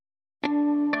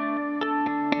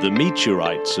The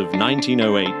meteorites of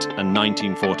 1908 and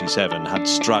 1947 had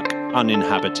struck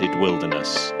uninhabited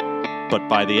wilderness. But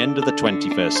by the end of the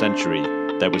 21st century,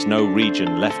 there was no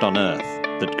region left on Earth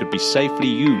that could be safely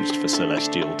used for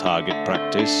celestial target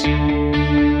practice.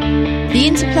 The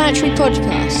Interplanetary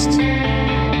Podcast.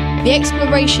 The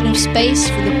exploration of space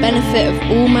for the benefit of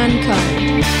all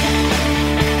mankind.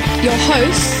 Your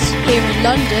hosts here in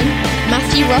London,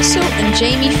 Matthew Russell and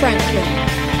Jamie Franklin.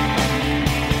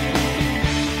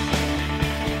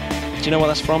 Do you know what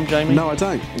that's from, Jamie? No, I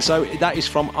don't. So that is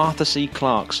from Arthur C.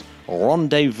 Clarke's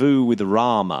Rendezvous with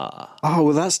Rama. Oh,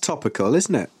 well, that's topical,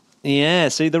 isn't it? Yeah,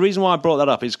 see, the reason why I brought that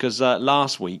up is because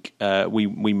last week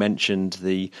we mentioned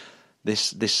this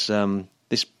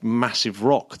massive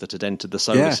rock that had entered the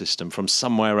solar system from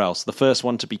somewhere else, the first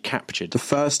one to be captured. The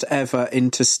first ever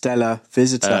interstellar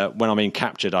visitor. When I mean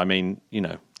captured, I mean,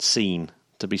 seen.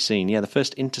 To be seen, the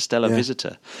first interstellar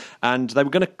visitor, and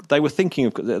they were thinking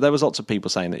of. There was lots of people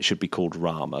saying that it should be called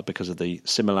Rama because of the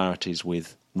similarities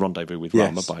with Rendezvous with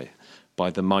Rama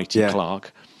by the mighty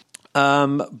Clarke.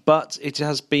 But it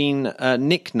has been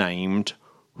nicknamed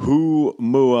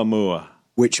Oumuamua,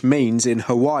 which means in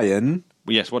Hawaiian.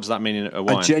 Yes, what does that mean in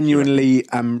Hawaiian? I genuinely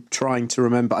am trying to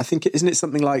remember. I think isn't it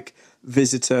something like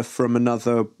visitor from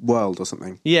another world or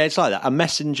something? Yeah, it's like that. A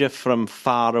messenger from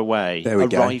far away. There we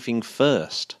arriving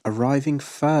first. Arriving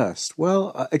first.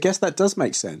 Well, I guess that does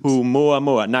make sense.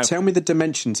 Oumuamua. Now, tell me the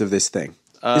dimensions of this thing.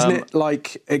 Isn't it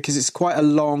like, because it's quite a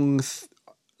long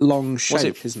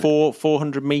shape, isn't it?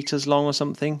 400 metres long or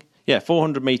something? Yeah,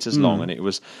 400 metres long, and it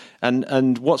was,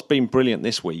 and what's been brilliant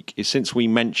this week is since we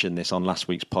mentioned this on last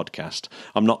week's podcast.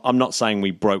 I'm not saying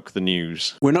we broke the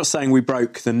news. We're not saying we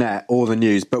broke the net or the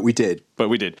news, but we did.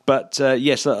 But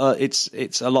yes,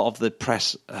 it's a lot of the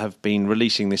press have been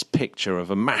releasing this picture of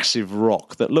a massive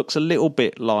rock that looks a little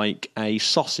bit like a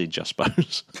sausage, I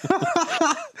suppose.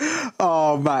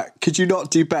 Oh, Matt, could you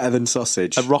not do better than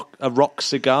sausage? A rock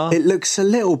cigar. It looks a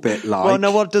little bit like. Well,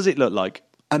 no, what does it look like?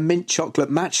 A mint chocolate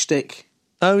matchstick.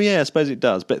 Oh yeah, I suppose it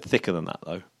does. A bit thicker than that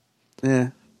though. Yeah.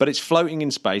 But it's floating in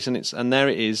space, and there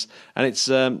it is, and it's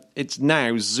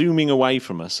now zooming away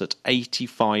from us at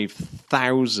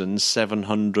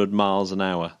 85,700 miles an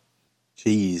hour.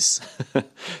 Jeez.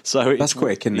 So that's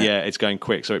quick, isn't it? Yeah, it's going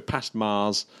quick. So it passed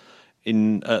Mars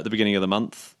at the beginning of the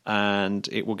month, and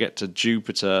it will get to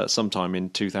Jupiter sometime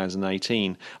in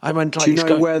 2018. Do you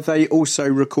know where they also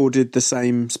recorded the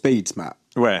same speeds, Matt?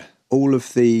 Where? All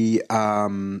of the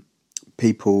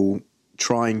people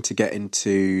trying to get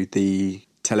into the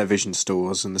television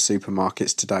stores and the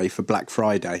supermarkets today for Black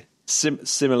Friday.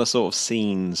 Similar sort of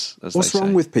scenes, as What's they say.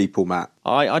 wrong with people, Matt?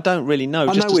 I don't really know.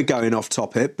 I know we're going off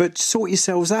topic, but sort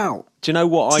yourselves out. Do you know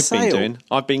what I've been doing?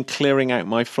 I've been clearing out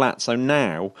my flat, so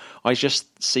now I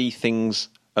just see things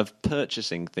of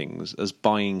purchasing things as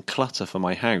buying clutter for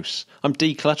my house. I'm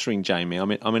decluttering, Jamie.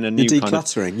 I'm in a new You're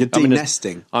decluttering. You're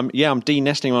de-nesting. I'm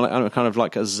de-nesting. I'm kind of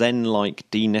like a Zen-like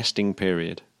de-nesting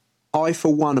period. I,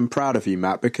 for one, am proud of you,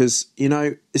 Matt, because,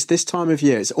 it's this time of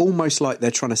year. It's almost like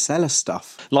they're trying to sell us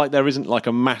stuff. Like there isn't like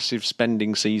a massive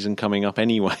spending season coming up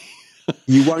anyway.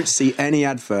 You won't see any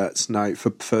adverts,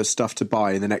 for stuff to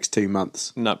buy in the next 2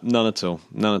 months. No, none at all.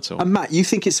 None at all. And Matt, you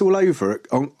think it's all over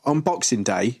on Boxing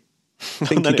Day?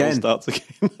 Think and then again. It all starts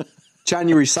again.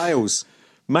 January sales.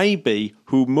 Maybe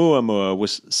Oumuamua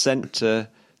was sent to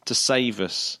save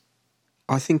us.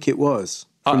 I think it was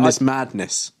from this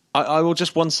madness. I will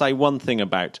just say one thing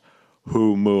about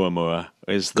Oumuamua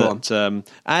is that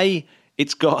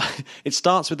it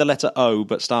starts with the letter O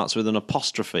but starts with an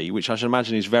apostrophe, which I should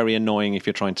imagine is very annoying if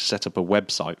you're trying to set up a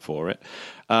website for it.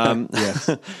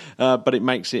 Yes. But it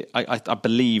makes it. I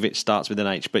believe it starts with an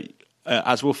H, but.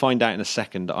 As we'll find out in a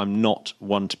second, I'm not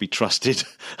one to be trusted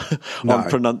on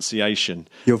pronunciation.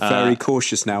 You're very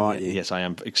cautious now, aren't you? Yes, I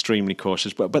am extremely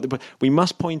cautious. But we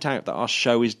must point out that our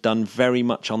show is done very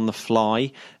much on the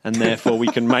fly, and therefore we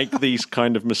can make these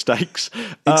kind of mistakes.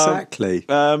 Exactly.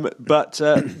 But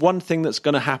one thing that's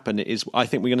going to happen is I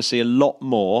think we're going to see a lot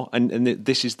more, and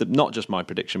this is not just my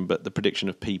prediction, but the prediction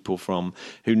of people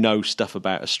who know stuff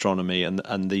about astronomy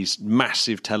and these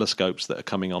massive telescopes that are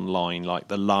coming online, like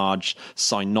the Large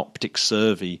Synoptic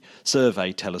Survey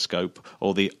Telescope,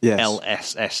 or the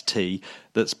LSST,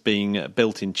 that's being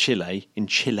built in Chile.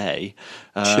 Chile.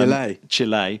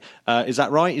 Is that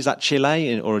right? Is that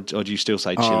Chile, or do you still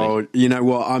say Chile? Oh, you know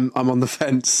what? I'm on the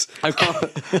fence. Okay.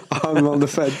 I'm on the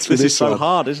fence with this is so one.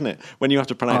 hard, isn't it? When you have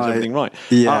to pronounce everything right.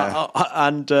 Yeah.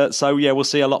 So we'll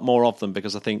see a lot more of them,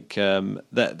 because I think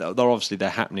they're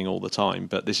happening all the time.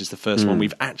 But this is the first one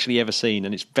we've actually ever seen,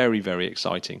 and it's very, very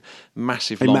exciting.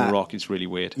 Massive long Matt, rock. It's really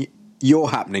weird. You're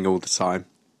happening all the time.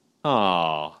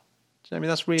 Ah. Jamie,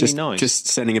 that's really nice. Just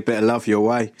sending a bit of love your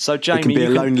way. So, Jamie, it can be a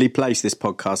lonely place, this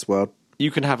podcast world.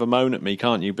 You can have a moan at me,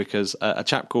 can't you? Because a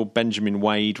chap called Benjamin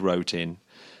Wade wrote in.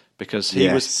 Because he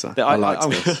was... I liked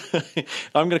this.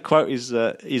 I'm going to quote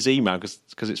his email because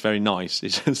it's very nice. He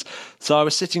says, so I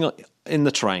was sitting in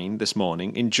the train this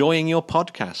morning enjoying your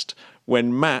podcast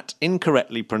when Matt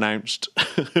incorrectly pronounced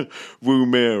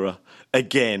Woomera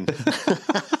again.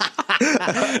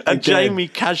 And Jamie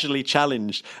casually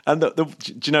challenged. And do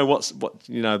you know what?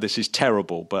 This is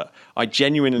terrible, but I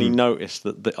genuinely noticed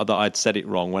that I'd said it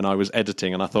wrong when I was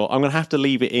editing, and I thought, I'm going to have to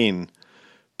leave it in.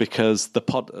 Because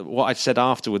what I said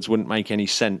afterwards wouldn't make any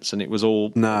sense, and it was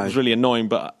really annoying.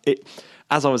 But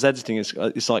as I was editing,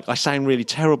 it's like I sound really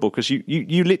terrible because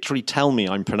you literally tell me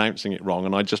I'm pronouncing it wrong,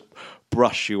 and I just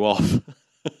brush you off.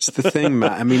 It's the thing,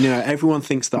 Matt. I mean, everyone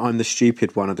thinks that I'm the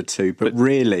stupid one of the two, but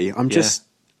really, I'm just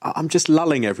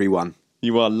lulling everyone.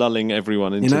 You are lulling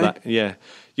everyone into that. Yeah.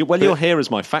 You're here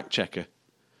as my fact checker.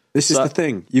 This is the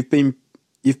thing. You've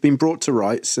been brought to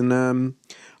rights, and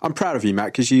I'm proud of you, Matt,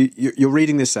 because you're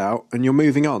reading this out and you're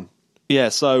moving on. Yeah,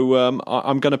 so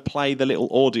I'm going to play the little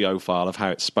audio file of how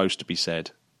it's supposed to be said,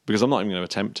 because I'm not even going to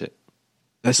attempt it.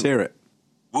 Let's hear it.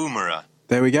 Woomera.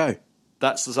 There we go.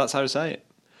 That's how I say it.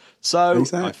 So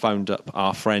I phoned up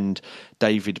our friend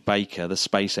David Baker, the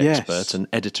space expert and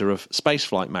editor of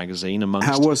Spaceflight magazine.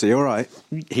 How was he? All right.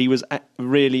 He was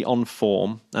really on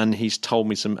form, and he's told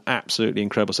me some absolutely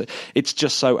incredible stuff. It's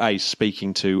just so ace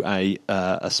speaking to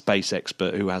a space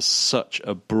expert who has such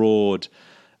a broad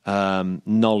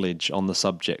knowledge on the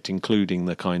subject, including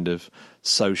the kind of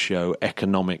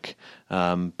socio-economic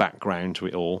background to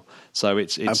it all. So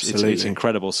it's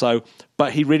incredible. So,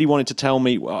 but he really wanted to tell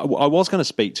me. I was going to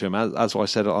speak to him, as I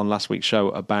said on last week's show,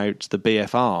 about the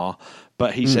BFR,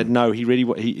 but he said no.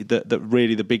 That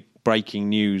really the big breaking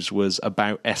news was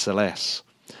about SLS.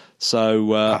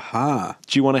 So,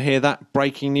 do you want to hear that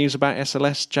breaking news about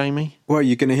SLS, Jamie? Well,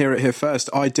 you're going to hear it here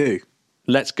first. I do.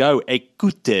 Let's go.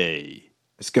 Écoutez.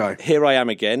 Let's go. Here I am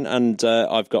again, and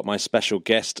I've got my special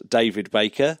guest, David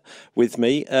Baker, with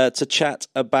me to chat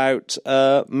about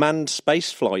manned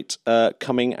spaceflight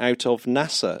coming out of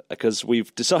NASA, because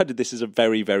we've decided this is a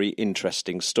very, very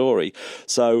interesting story.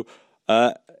 So,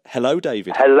 hello,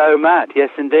 David. Hello, Matt. Yes,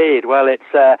 indeed. Well, it's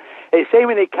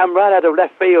seemingly come right out of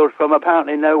left field from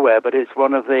apparently nowhere, but it's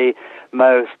one of the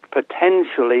most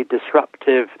potentially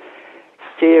disruptive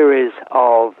series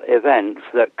of events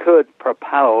that could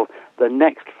propel the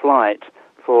next flight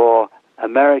for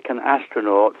American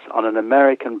astronauts on an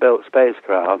American-built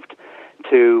spacecraft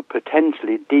to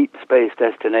potentially deep space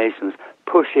destinations,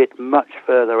 push it much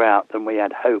further out than we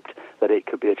had hoped that it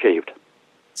could be achieved.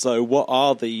 So what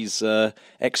are these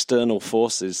external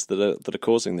forces that are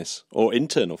causing this, or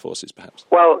internal forces perhaps?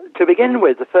 Well, to begin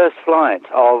with, the first flight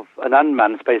of an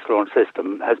unmanned space launch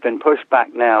system has been pushed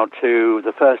back now to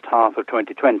the first half of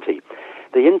 2020.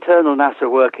 The internal NASA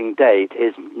working date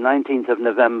is 19th of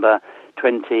November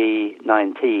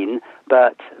 2019,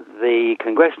 but the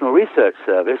Congressional Research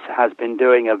Service has been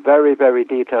doing a very, very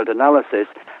detailed analysis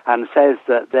and says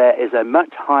that there is a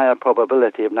much higher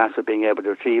probability of NASA being able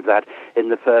to achieve that in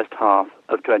the first half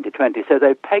of 2020. So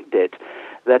they pegged it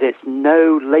that it's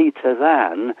no later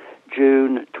than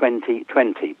June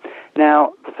 2020.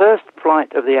 Now, the first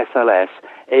flight of the SLS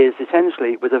is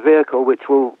essentially with a vehicle which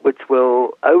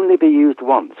will only be used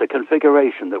once, a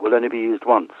configuration that will only be used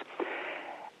once.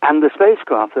 And the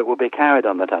spacecraft that will be carried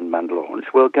on that unmanned launch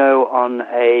will go on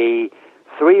a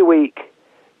 3-week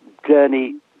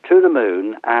journey to the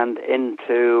moon and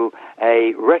into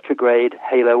a retrograde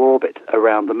halo orbit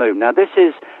around the moon. Now, this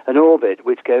is an orbit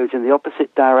which goes in the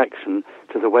opposite direction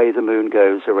to the way the moon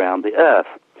goes around the Earth.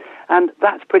 And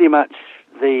that's pretty much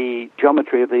the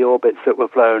geometry of the orbits that were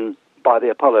flown by the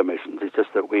Apollo missions. It's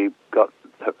just that we got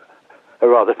a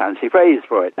rather fancy phrase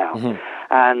for it now. Mm-hmm.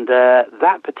 And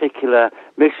that particular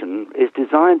mission is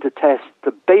designed to test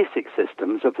the basic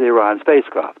systems of the Orion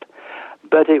spacecraft.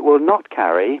 But it will not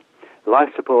carry life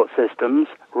support systems,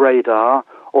 radar,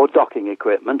 or docking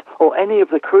equipment, or any of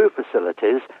the crew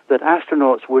facilities that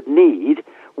astronauts would need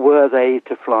were they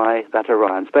to fly that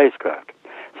Orion spacecraft.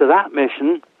 So that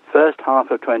mission, first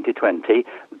half of 2020,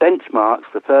 benchmarks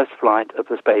the first flight of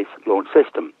the Space Launch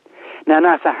System. Now,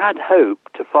 NASA had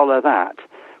hoped to follow that,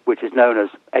 which is known as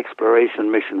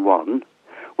Exploration Mission 1,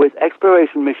 with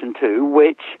Exploration Mission 2,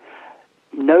 which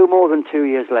no more than 2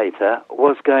 years later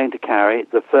was going to carry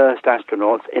the first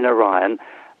astronauts in Orion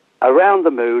around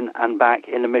the moon and back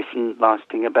in a mission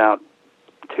lasting about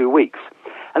 2 weeks.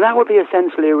 And that would be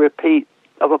essentially a repeat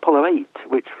of Apollo 8,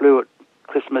 which flew at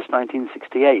Christmas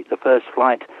 1968, the first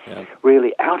flight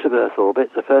really out of Earth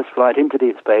orbit, the first flight into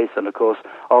deep space, and of course,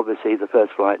 obviously, the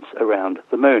first flights around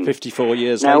the moon. 54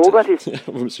 years now, later, all that is,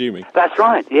 I'm assuming. That's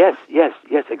right, yes,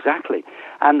 exactly.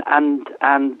 And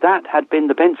that had been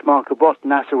the benchmark of what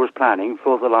NASA was planning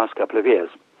for the last couple of years.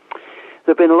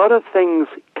 There have been a lot of things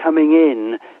coming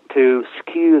in to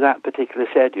skew that particular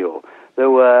schedule. There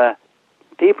were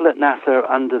people at NASA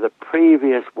under the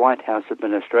previous White House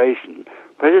administration.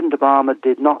 President Obama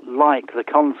did not like the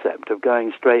concept of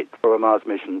going straight for a Mars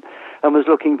mission and was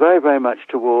looking very, very much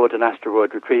toward an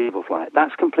asteroid retrieval flight.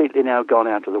 That's completely now gone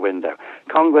out of the window.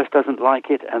 Congress doesn't like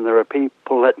it, and there are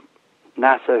people at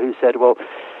NASA who said, well,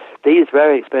 these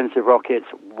very expensive rockets,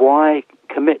 why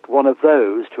commit one of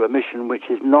those to a mission which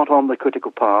is not on the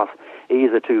critical path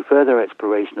either to further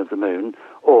exploration of the moon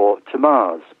or to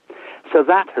Mars? So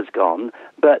that has gone,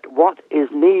 but what is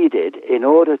needed in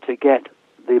order to get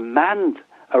the manned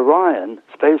Orion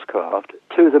spacecraft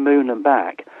to the moon and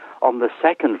back on the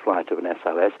second flight of an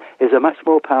SLS is a much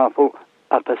more powerful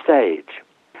upper stage.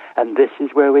 And this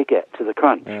is where we get to the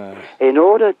crunch. In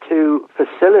order to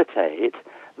facilitate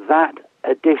that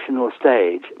additional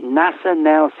stage, NASA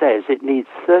now says it needs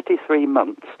 33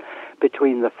 months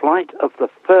between the flight of the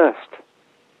first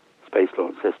Space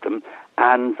Launch System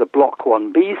and the Block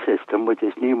 1B system with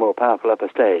this new, more powerful upper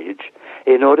stage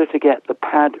in order to get the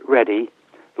pad-ready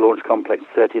Launch Complex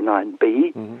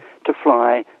 39B to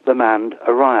fly the manned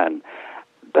Orion.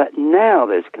 But now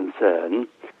there's concern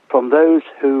from those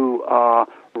who are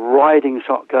riding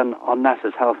shotgun on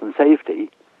NASA's health and safety,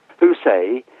 who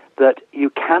say that you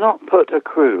cannot put a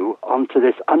crew onto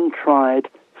this untried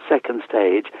second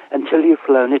stage until you've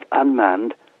flown it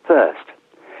unmanned first.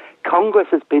 Congress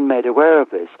has been made aware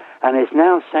of this and is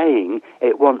now saying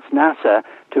it wants NASA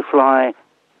to fly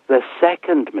the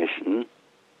second mission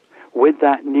with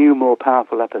that new, more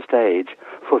powerful upper stage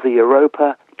for the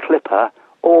Europa Clipper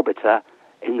orbiter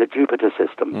in the Jupiter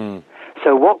system.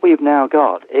 So what we've now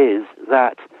got is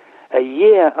that a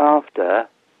year after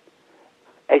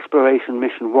Exploration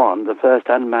Mission 1, the first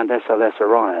unmanned SLS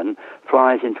Orion,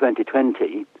 flies in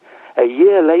 2020, a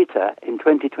year later, in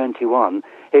 2021,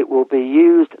 it will be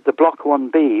used, the Block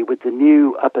 1B with the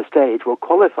new upper stage will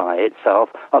qualify itself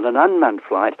on an unmanned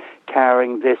flight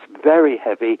carrying this very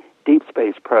heavy deep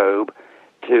space probe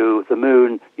to the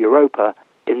moon Europa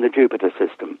in the Jupiter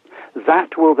system.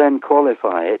 That will then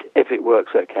qualify it, if it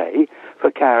works okay, for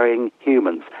carrying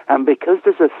humans. And because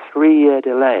there's a 3-year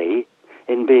delay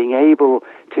in being able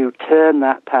to turn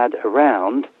that pad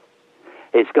around,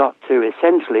 it's got to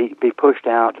essentially be pushed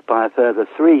out by a further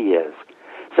 3 years.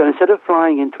 So instead of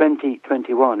flying in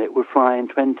 2021, it would fly in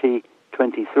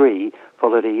 2023,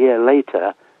 followed a year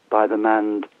later by the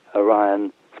manned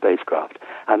Orion spacecraft.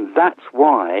 And that's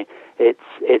why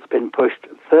it's been pushed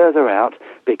further out,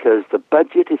 because the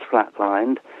budget is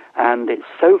flatlined and it's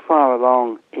so far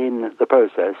along in the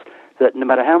process that no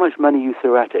matter how much money you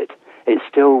threw at it, it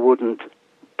still wouldn't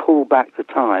pull back the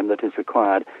time that is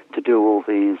required to do all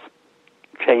these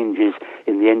changes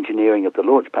in the engineering of the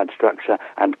launch pad structure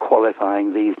and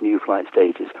qualifying these new flight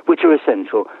stages, which are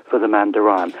essential for the manned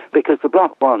Orion, because the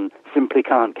Block 1 simply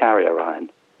can't carry Orion.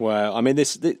 Wow. I mean,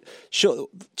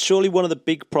 surely one of the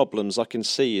big problems I can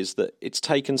see is that it's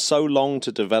taken so long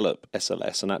to develop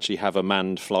SLS and actually have a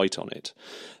manned flight on it,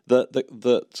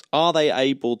 that are they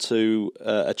able to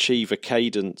achieve a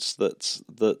cadence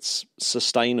that's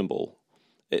sustainable?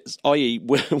 I.e.,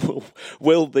 will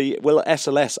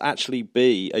SLS actually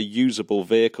be a usable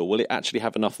vehicle? Will it actually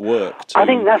have enough work to I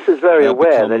think NASA's very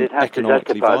aware that it has to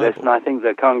justify viable? this, and I think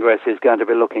that Congress is going to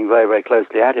be looking very, very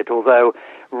closely at it, although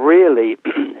really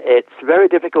it's very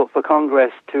difficult for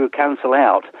Congress to cancel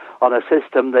out on a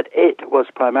system that it was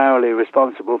primarily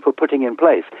responsible for putting in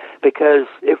place. Because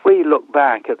if we look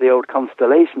back at the old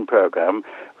Constellation program,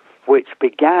 which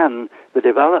began the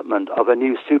development of a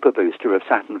new super booster of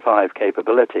Saturn V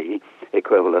capability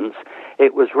equivalents,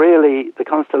 it was really the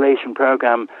Constellation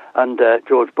program under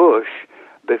George Bush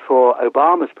before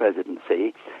Obama's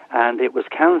presidency, and it was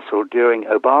cancelled during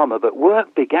Obama, but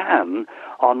work began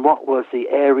on what was the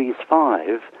Ares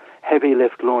 5 heavy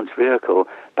lift launch vehicle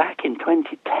back in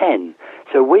 2010.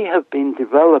 So we have been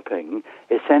developing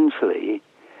essentially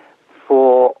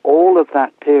for all of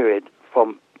that period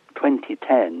from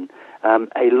 2010,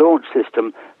 a launch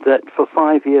system that for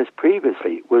 5 years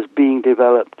previously was being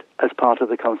developed as part of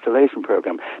the Constellation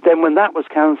program. Then when that was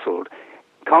cancelled,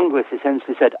 Congress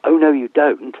essentially said, oh no you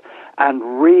don't, and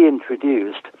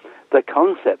reintroduced the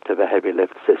concept of a heavy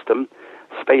lift system,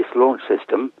 Space Launch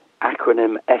System,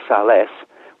 acronym SLS,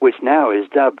 which now is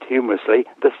dubbed humorously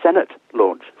the Senate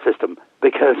Launch System,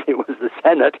 because it was the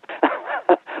Senate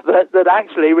that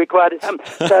actually required it.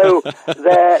 So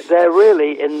they're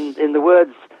really, in the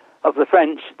words of the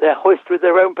French, they're hoist with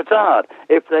their own petard.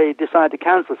 If they decide to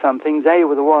cancel something, they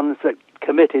were the ones that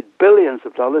committed billions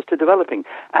of dollars to developing.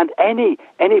 And any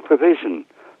provision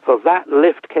for that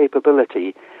lift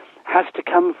capability has to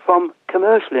come from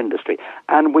commercial industry.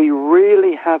 And we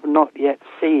really have not yet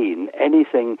seen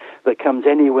anything that comes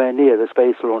anywhere near the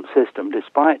Space Launch System,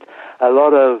 despite a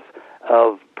lot of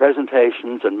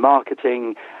presentations and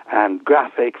marketing and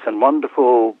graphics and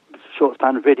wonderful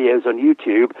short-span videos on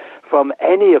YouTube from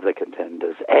any of the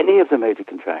contenders, any of the major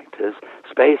contractors,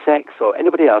 SpaceX or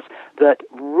anybody else, that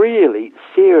really,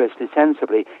 seriously,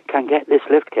 sensibly can get this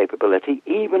lift capability,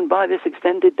 even by this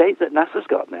extended date that NASA's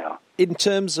got now. In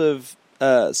terms of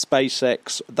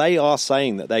SpaceX, they are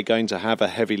saying that they're going to have a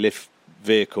heavy lift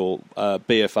vehicle,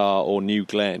 BFR or New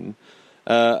Glenn,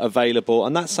 available,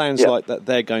 and that sounds like that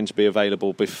they're going to be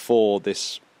available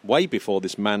way before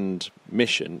this manned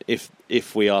mission.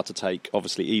 If we are to take,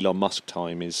 obviously, Elon Musk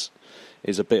time is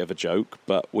a bit of a joke,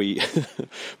 but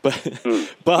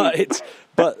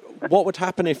but what would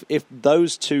happen if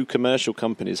those two commercial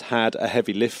companies had a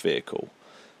heavy lift vehicle?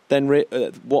 Then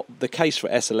what the case for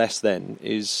SLS then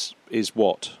is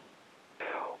what?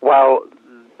 Well,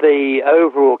 the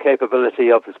overall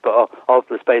capability of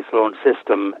the Space Launch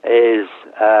System is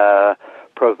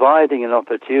providing an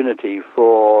opportunity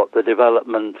for the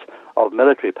development of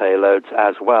military payloads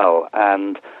as well.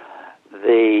 And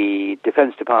the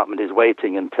Defense Department is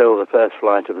waiting until the first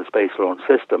flight of the Space Launch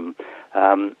System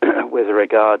with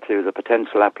regard to the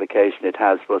potential application it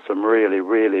has for some really,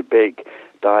 really big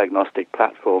diagnostic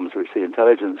platforms which the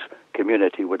intelligence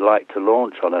community would like to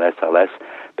launch on an SLS,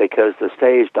 because the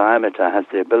stage diameter has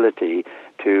the ability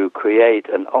to create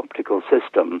an optical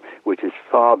system which is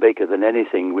far bigger than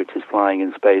anything which is flying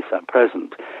in space at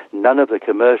present. None of the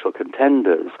commercial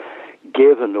contenders,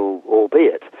 given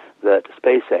albeit that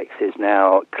SpaceX is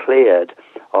now cleared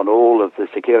on all of the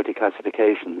security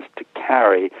classifications to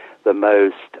carry the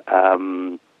most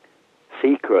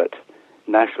secret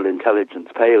national intelligence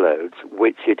payloads,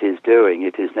 which it is doing.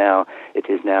 It is now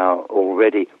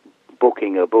already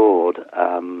booking aboard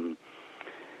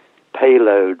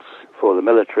payloads for the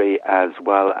military as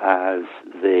well as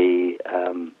the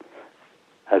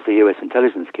U.S.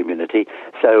 intelligence community.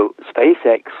 So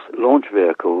SpaceX launch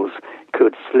vehicles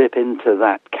could slip into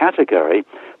that category.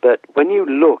 But when you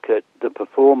look at the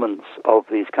performance of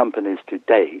these companies to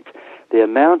date, the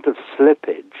amount of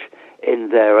slippage in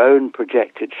their own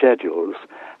projected schedules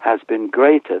has been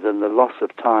greater than the loss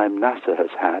of time NASA has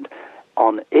had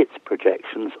on its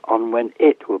projections on when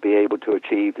it will be able to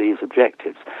achieve these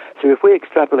objectives. So if we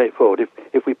extrapolate forward,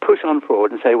 if we push on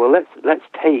forward and say, well, let's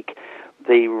take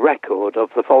the record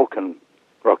of the Falcon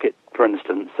rocket, for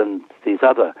instance, and these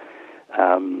other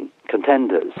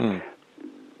contenders,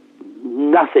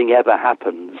 nothing ever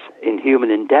happens in human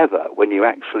endeavor when you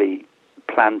actually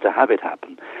plan to have it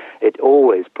happen. It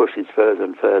always pushes further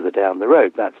and further down the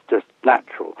road. That's just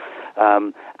natural.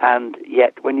 And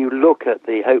yet, when you look at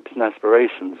the hopes and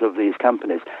aspirations of these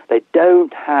companies, they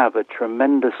don't have a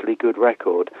tremendously good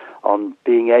record on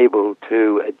being able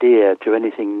to adhere to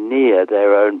anything near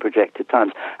their own projected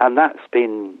times. And that's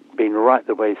been right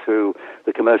the way through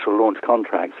the commercial launch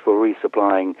contracts for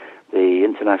resupplying the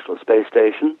International Space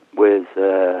Station with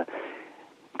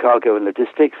cargo and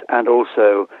logistics, and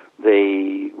also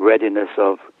the readiness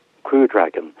of Crew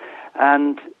Dragon.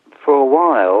 And for a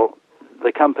while,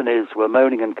 the companies were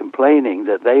moaning and complaining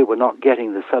that they were not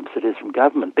getting the subsidies from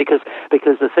government, because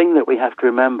the thing that we have to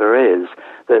remember is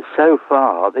that so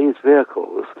far these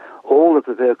vehicles, all of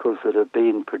the vehicles that have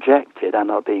been projected and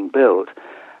are being built,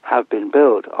 have been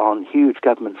built on huge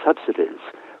government subsidies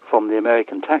from the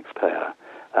American taxpayer.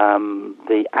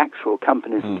 The actual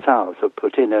companies themselves have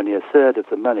put in only a third of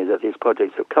the money that these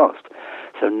projects have cost.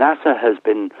 So NASA has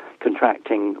been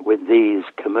contracting with these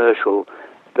commercial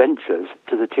ventures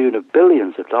to the tune of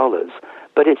billions of dollars,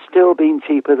 but it's still been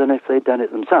cheaper than if they'd done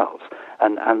it themselves.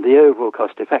 And the overall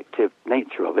cost-effective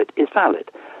nature of it is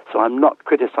valid. So I'm not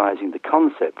criticizing the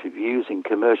concept of using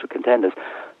commercial contenders,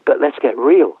 but let's get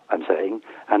real, I'm saying,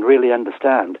 and really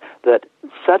understand that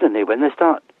suddenly when they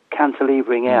start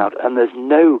cantilevering out and there's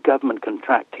no government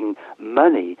contracting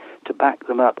money to back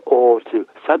them up or to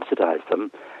subsidize them,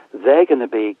 they're going to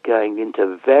be going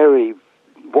into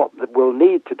what will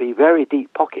need to be very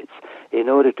deep pockets in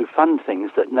order to fund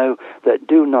things that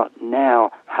do not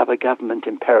now have a government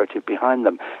imperative behind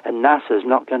them. And NASA's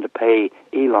not going to pay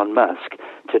Elon Musk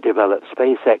to develop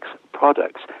SpaceX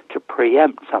products to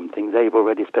preempt something they've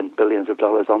already spent billions of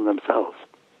dollars on themselves.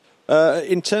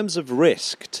 In terms of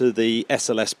risk to the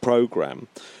SLS program,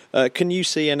 Can you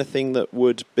see anything that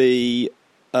would be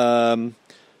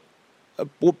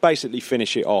would basically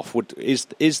finish it off?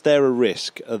 Is there a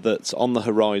risk that's on the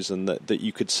horizon that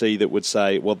you could see that would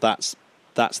say, well, that's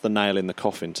the nail in the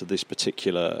coffin to this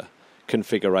particular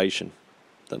configuration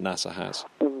that NASA has?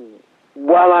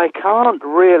 Well, I can't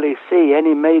really see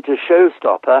any major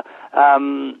showstopper,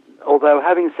 although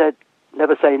having said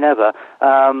never say never,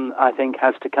 I think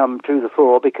has to come to the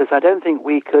fore, because I don't think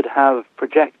we could have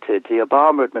projected the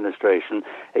Obama administration,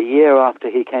 a year after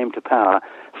he came to power,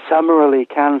 summarily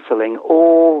cancelling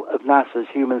all of NASA's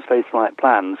human spaceflight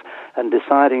plans and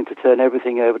deciding to turn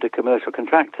everything over to commercial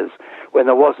contractors, when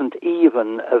there wasn't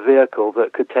even a vehicle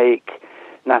that could take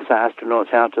NASA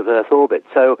astronauts out of Earth orbit.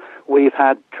 So we've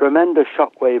had tremendous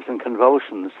shockwaves and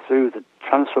convulsions through the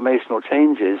transformational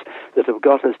changes that have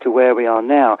got us to where we are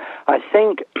now. I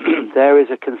think there is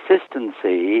a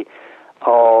consistency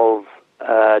of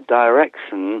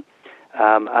direction,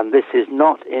 and this is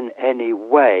not in any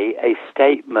way a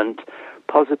statement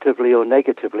positively or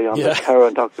negatively on the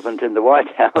current occupant in the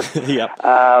White House.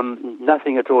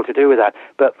 Nothing at all to do with that.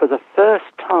 But for the first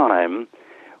time,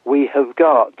 we have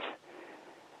got,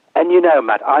 and you know,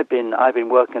 Matt, I've been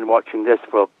working and watching this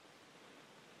for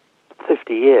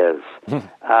 50 years,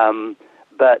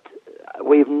 but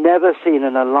we've never seen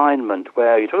an alignment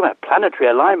where you talk about planetary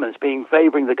alignments being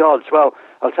favoring the gods. Well,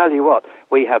 I'll tell you what,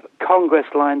 we have Congress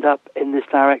lined up in this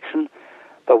direction,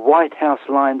 the White House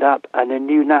lined up, and a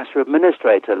new NASA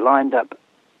administrator lined up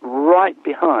right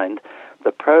behind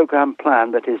the program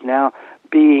plan that is now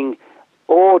being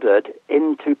ordered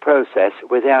into process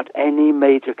without any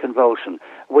major convulsion.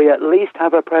 We at least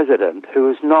have a president who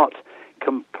is not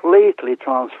completely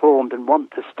transformed and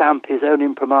want to stamp his own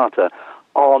imprimatur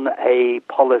on a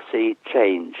policy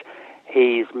change.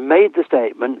 He's made the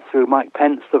statement through Mike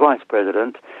Pence, the vice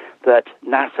president, that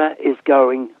NASA is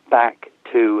going back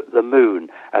to the moon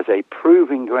as a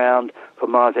proving ground for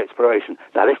Mars exploration.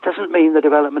 Now, this doesn't mean the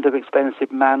development of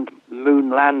expensive manned moon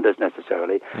landers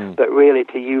necessarily, but really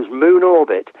to use moon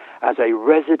orbit as a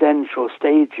residential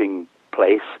staging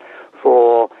place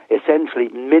for essentially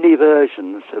mini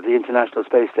versions of the International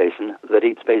Space Station, the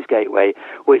Deep Space Gateway,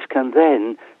 which can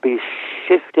then be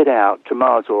shifted out to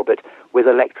Mars orbit with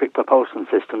electric propulsion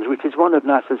systems, which is one of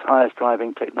NASA's highest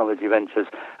driving technology ventures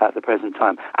at the present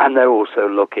time. And they're also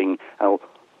looking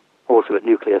also at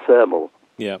nuclear thermal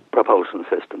propulsion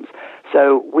systems.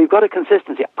 So we've got a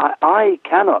consistency. I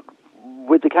cannot,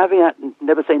 with the caveat,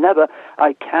 never say never,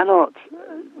 I cannot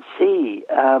see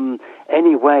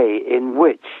any way in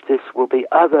which this will be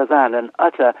other than an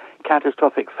utter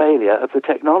catastrophic failure of the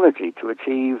technology to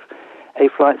achieve a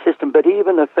flight system. But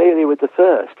even a failure with the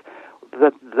first,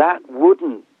 that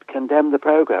wouldn't condemn the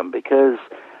program, because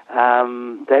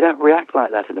they don't react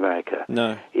like that in America.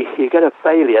 No. If you get a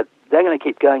failure, they're going to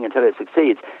keep going until it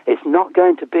succeeds. It's not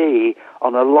going to be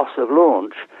on a loss of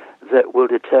launch that will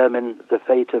determine the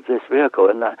fate of this vehicle.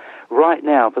 And right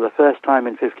now, for the first time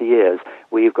in 50 years,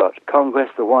 we've got Congress,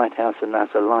 the White House, and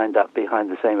NASA lined up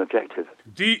behind the same objective.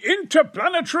 The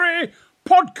Interplanetary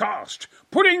Podcast,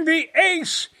 putting the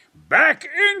ace back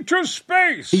into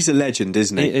space. He's a legend,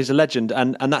 isn't he? He's a legend,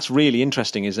 and that's really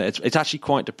interesting, isn't it? It's actually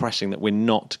quite depressing that we're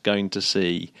not going to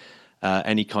see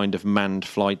any kind of manned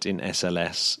flight in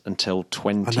SLS until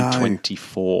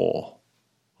 2024.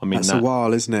 I mean, that's a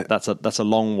while, isn't it? That's a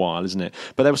long while, isn't it?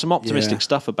 But there was some optimistic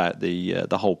stuff about the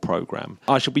whole program.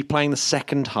 I shall be playing the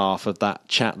second half of that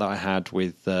chat that I had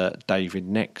with David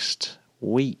next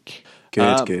week.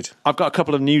 Good. I've got a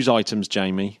couple of news items,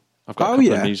 Jamie. I've got a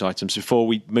couple of news items before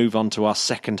we move on to our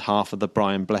second half of the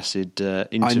Brian Blessed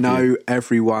interview. I know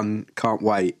everyone can't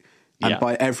wait. And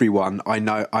by everyone, I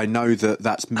know that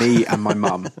that's me and my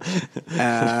mum.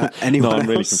 Anyone No, I'm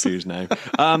really else? confused now.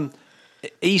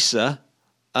 ESA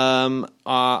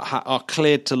are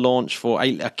cleared to launch for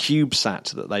a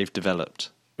CubeSat that they've developed,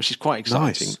 which is quite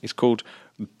exciting. Nice. It's called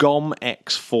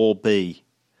GOM-X4b.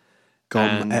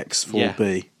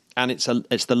 GOM-X4b. And it's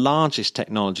the largest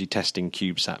technology testing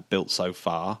CubeSat built so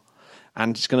far.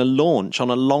 And it's going to launch on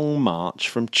a long march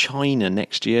from China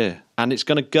next year. And it's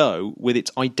going to go with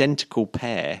its identical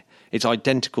pair, its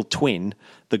identical twin,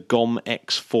 the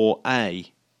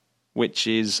GOM-X4A, which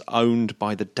is owned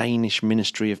by the Danish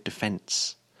Ministry of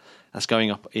Defence. That's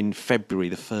going up in February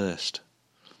the 1st.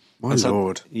 My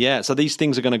Lord. Yeah, so these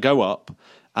things are going to go up,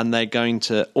 and they're going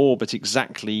to orbit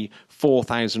exactly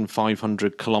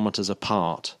 4,500 kilometres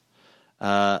apart.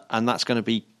 And that's going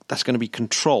to be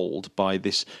controlled by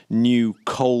this new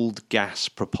cold gas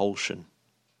propulsion,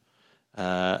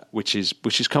 which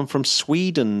has come from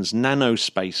Sweden's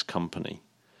Nanospace company,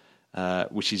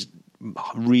 which is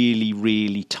really,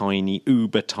 really tiny,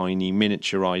 uber tiny,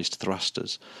 miniaturized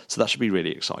thrusters. So that should be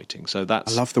really exciting. So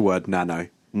that's I love the word nano.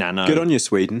 Nano. Good on you,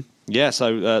 Sweden. Yeah,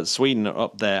 so Sweden are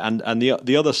up there, and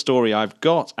the other story I've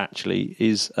got actually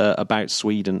is about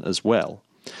Sweden as well.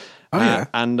 Oh yeah,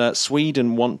 and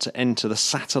Sweden want to enter the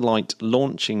satellite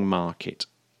launching market.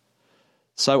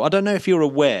 So I don't know if you're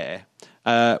aware.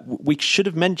 We should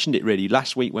have mentioned it really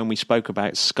last week when we spoke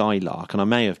about Skylark, and I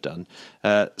may have done.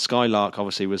 Skylark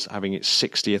obviously was having its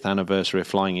 60th anniversary of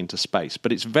flying into space,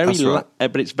 but its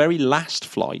very last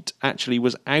flight actually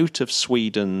was out of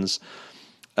Sweden's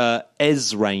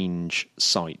Esrange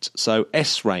site. So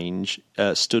Esrange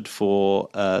stood for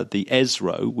the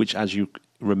ESRO, which, as you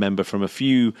remember from a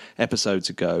few episodes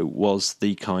ago, was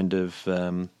the kind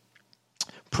of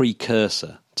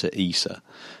precursor to ESA.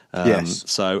 Yes.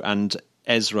 So, and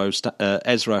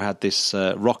ESRO had this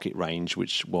rocket range,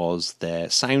 which was their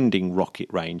sounding rocket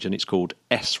range, and it's called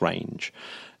S-Range,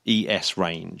 ES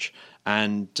range.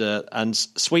 And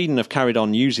Sweden have carried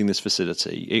on using this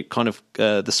facility. It kind of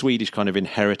the Swedish kind of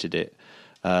inherited it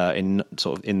in the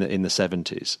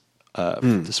 70s.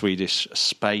 The Swedish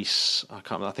space,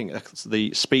 I think it's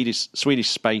the Swedish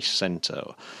Space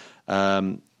Centre,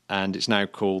 and it's now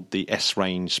called the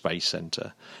S-Range Space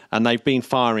Centre. And they've been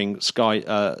firing sounding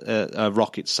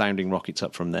rockets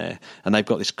up from there. And they've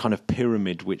got this kind of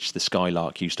pyramid which the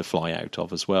Skylark used to fly out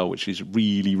of as well, which is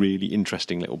really, really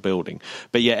interesting little building.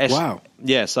 But yeah, wow.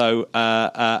 Yeah, so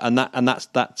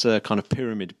that's kind of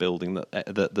pyramid building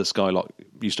that the Skylark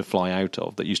used to fly out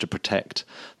of, that used to protect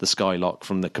the Skylark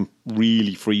from the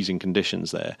really freezing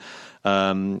conditions there.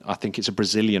 I think it's a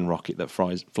Brazilian rocket that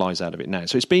flies out of it now.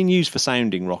 So it's being used for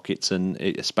sounding rockets and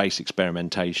space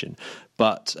experimentation.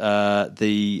 But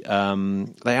they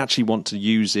actually want to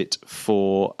use it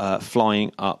for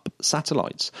flying up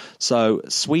satellites. So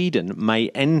Sweden may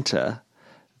enter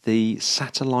the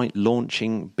satellite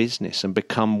launching business and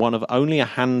become one of only a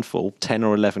handful, 10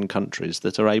 or 11 countries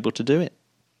that are able to do it.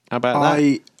 How about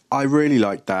that? I really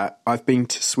like that. I've been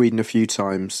to Sweden a few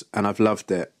times and I've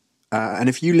loved it. And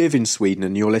if you live in Sweden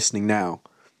and you're listening now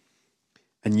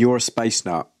and you're a space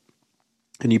nut,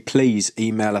 can you please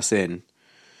email us in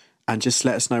and just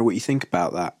let us know what you think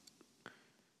about that?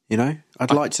 You know,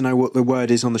 I'd like to know what the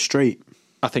word is on the street.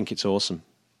 I think it's awesome.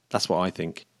 That's what I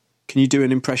think. Can you do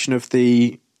an impression of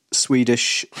the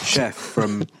Swedish chef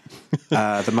from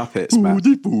the Muppets, Matt?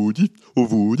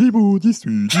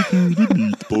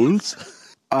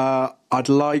 I'd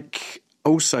like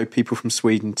also people from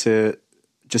Sweden to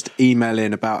just email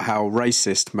in about how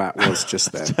racist Matt was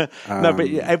just then. No, but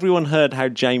everyone heard how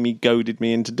Jamie goaded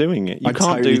me into doing it. You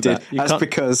can't totally do that. That's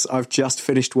because I've just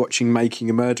finished watching Making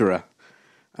a Murderer,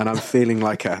 and I'm feeling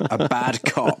like a bad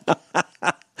cop.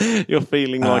 You're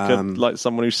feeling like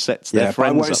someone who sets their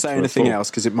friends up. I won't say anything else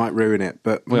because it might ruin it.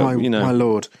 But my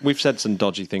lord, we've said some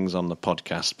dodgy things on the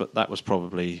podcast, but that was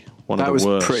probably one of the worst.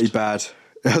 That was pretty bad.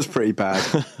 That was pretty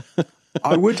bad.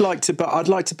 I'd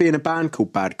like to be in a band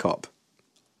called Bad Cop.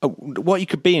 Oh, what you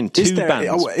could be in two bands.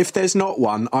 Oh, if there's not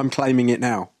one, I'm claiming it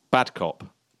now. Bad Cop.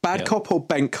 Bad Cop or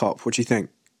Bent Cop? What do you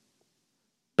think?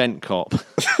 Bent Cop.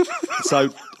 So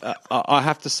I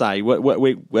have to say,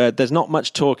 there's not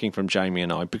much talking from Jamie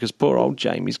and I because poor old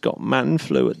Jamie's got man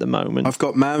flu at the moment. I've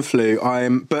got man flu.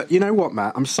 But you know what,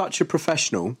 Matt? I'm such a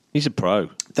professional. He's a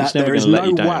pro. That there is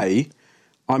no way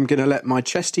I'm going to let my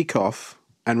chesty cough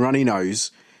and runny nose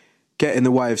get in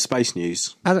the way of space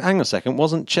news. Hang on a second.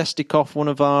 Wasn't Chestikov one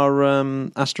of our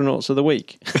astronauts of the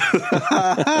week?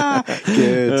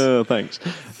 Good. Oh, thanks.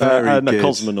 Very good. The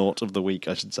cosmonaut of the week,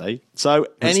 I should say. So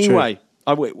anyway,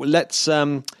 let's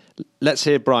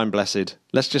hear Brian Blessed.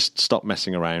 Let's just stop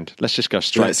messing around. Let's just go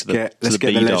straight to the B-Dog. Let's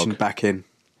get the legend back in.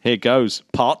 Here goes,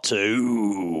 part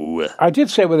 2. I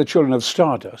did say we're the children of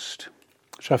Stardust,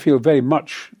 which I feel very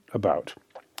much about.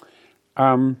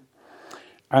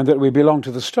 And that we belong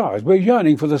to the stars. We're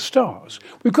yearning for the stars.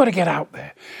 We've got to get out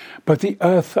there. But the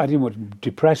Earth, I didn't want to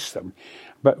depress them,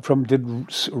 but from the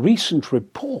recent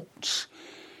reports,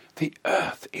 the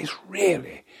Earth is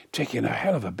really taking a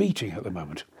hell of a beating at the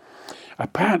moment.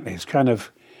 Apparently, it's kind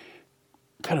of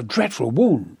dreadful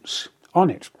wounds on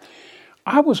it.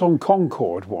 I was on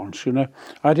Concorde once, you know.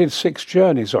 I did 6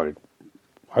 journeys on it.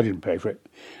 I didn't pay for it.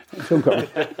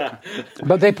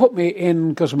 But they put me in,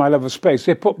 because of my love of space,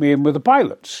 they put me in with the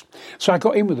pilots. So I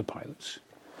got in with the pilots.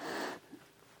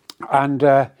 And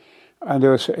there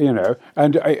was, you know,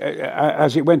 and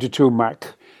as it went to 2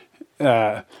 Mach,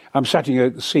 I'm sat in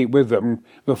a seat with them,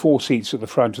 the 4 seats at the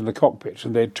front and the cockpit,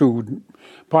 and they're 2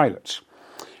 pilots.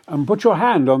 And put your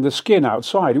hand on the skin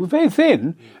outside. It was very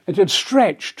thin. It had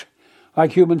stretched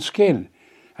like human skin.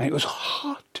 And it was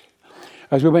hot.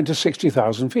 as we went to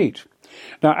 60,000 feet.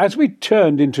 Now, as we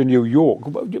turned into New York,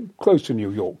 close to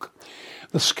New York,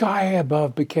 the sky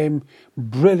above became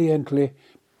brilliantly,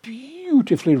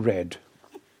 beautifully red.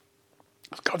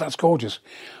 God, that's gorgeous.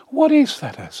 What is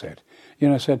that? I said.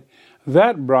 I said,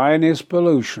 that, Brian, is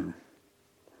pollution.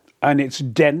 And it's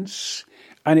dense,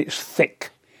 and it's thick,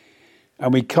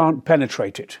 and we can't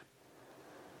penetrate it.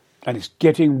 And it's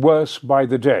getting worse by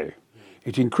the day.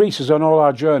 It increases on all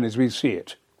our journeys, we see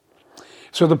it.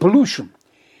 So the pollution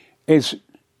is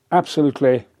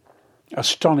absolutely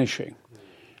astonishing.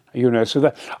 So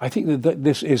that I think that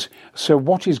this is, so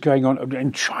what is going on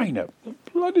in China, the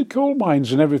bloody coal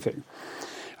mines and everything.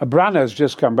 Branner's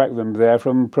just come back them there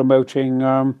from promoting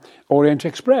Orient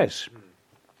Express.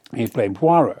 He's playing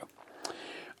Poirot.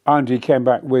 And he came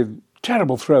back with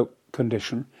terrible throat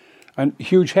condition and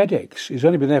huge headaches. He's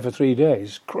only been there for 3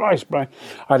 days. Christ, Brian,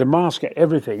 I had a mask,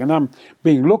 everything, and I'm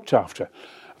being looked after.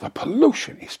 The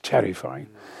pollution is terrifying.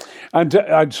 And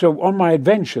so on my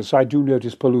adventures, I do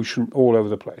notice pollution all over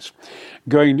the place.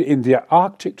 Going in the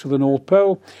Arctic to the North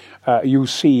Pole, you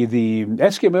see the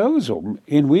Eskimos or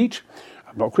Inuit.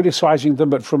 I'm not criticising them,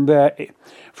 but from their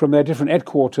different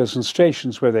headquarters and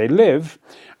stations where they live,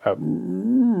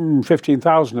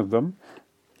 15,000 of them,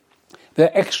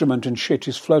 their excrement and shit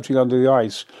is floating under the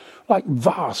ice like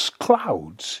vast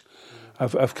clouds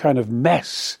of kind of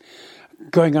mess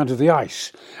going under the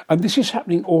ice. And this is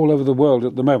happening all over the world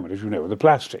at the moment, as you know, with the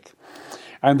plastic.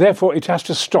 And therefore it has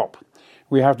to stop.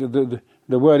 We have to,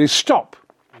 the word is stop.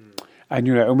 And,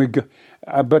 and we go,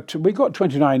 but we got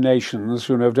 29 nations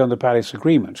who have done the Paris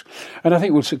Agreement, and I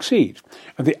think we'll succeed.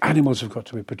 And the animals have got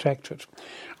to be protected.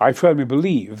 I firmly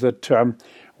believe that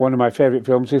one of my favourite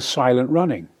films is Silent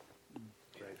Running.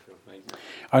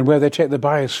 And where they take the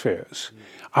biospheres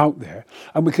out there,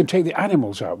 and we can take the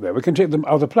animals out there, we can take them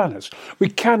other planets. We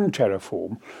can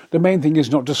terraform. The main thing is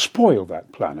not to spoil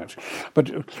that planet, but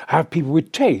have people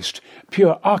with taste,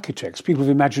 pure architects, people of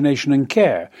imagination and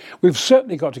care. We've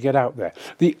certainly got to get out there.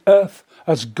 The Earth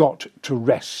has got to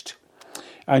rest.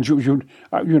 And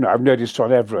I've noticed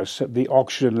on Everest that the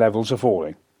oxygen levels are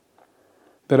falling.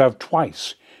 That I've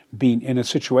twice been in a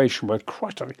situation where,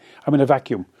 Christ, I'm in a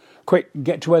vacuum. Quick,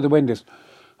 get to where the wind is.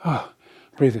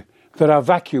 Breathe. There are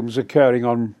vacuums occurring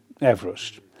on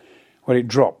Everest where it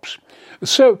drops.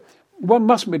 So one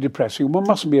mustn't be depressing, one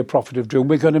mustn't be a prophet of doom.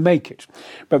 We're going to make it.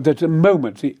 But at the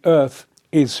moment, the Earth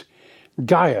is,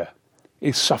 Gaia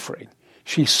is suffering.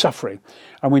 She's suffering.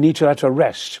 And we need to let her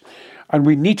rest. And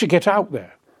we need to get out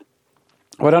there.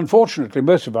 But unfortunately,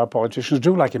 most of our politicians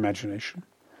do like imagination.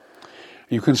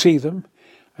 You can see them,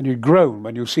 and you groan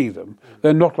when you see them.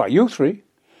 They're not like you three.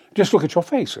 Just look at your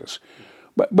faces.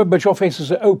 But your faces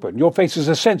are open, your faces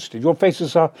are sensitive, your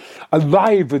faces are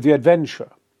alive with the adventure.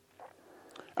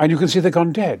 And you can see they've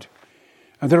gone dead.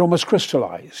 And they're almost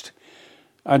crystallised.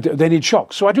 And they need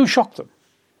shock. So I do shock them.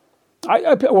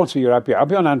 Once a year I'll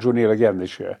be on Andrew Neil again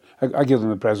this year. I give them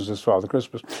the presents as Father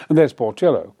Christmas. And there's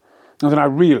Portillo. And then I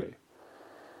really,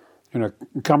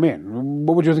 come in.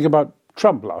 What would you think about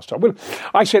Trump last time? Well,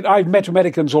 I said I've met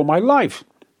Americans all my life.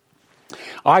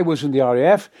 I was in the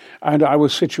RAF, and I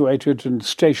was situated and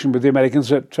stationed with the Americans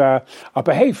at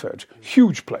Upper Hayford,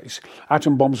 huge place.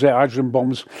 Atom bombs there, hydrogen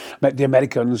bombs, met the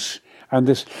Americans,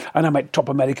 and I met top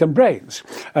American brains.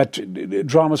 At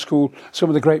drama school, some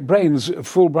of the great brains,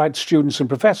 Fulbright students and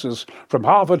professors from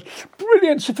Harvard,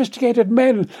 brilliant, sophisticated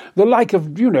men, the like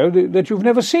of, that you've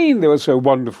never seen. They were so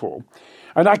wonderful.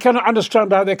 And I cannot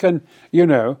understand how they can,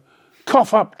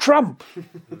 cough up Trump.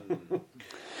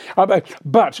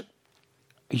 But...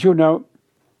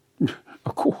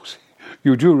 of course,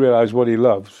 you do realise what he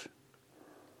loves.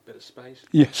 Bit of space?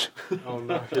 Yes. Oh,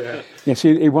 no, yeah. Yes,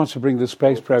 he wants to bring the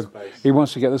space program. He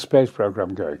wants to get the space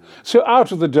program going. So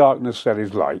out of the darkness there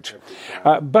is light.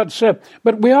 But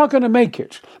we are going to make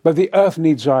it. But the Earth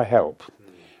needs our help.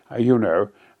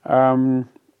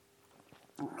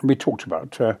 We talked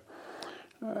about,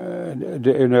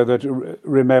 that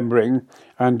remembering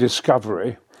and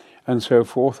discovery and so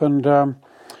forth. And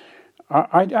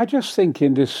I just think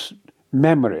in this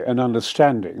memory and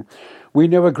understanding, we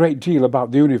know a great deal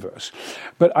about the universe.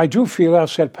 But I do feel,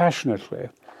 I've said passionately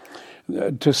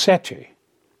to SETI,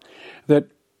 that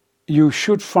you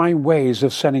should find ways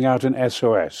of sending out an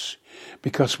SOS,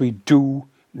 because we do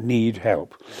need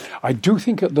help. I do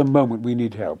think at the moment we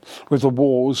need help with the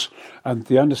wars and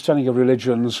the understanding of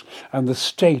religions and the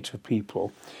state of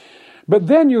people. But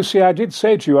then, you see, I did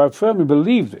say to you, I firmly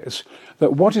believe this,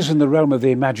 that what is in the realm of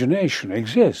the imagination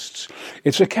exists.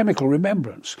 It's a chemical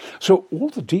remembrance. So all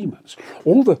the demons,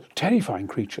 all the terrifying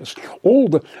creatures, all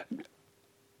the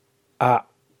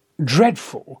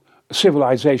dreadful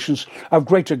civilizations of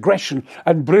great aggression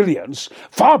and brilliance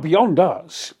far beyond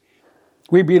us.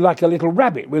 We'd be like a little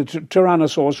rabbit with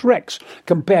Tyrannosaurus Rex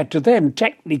compared to them,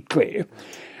 technically.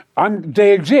 And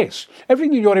they exist.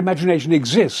 Everything in your imagination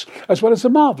exists, as well as the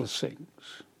marvellous things.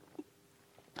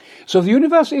 So the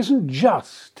universe isn't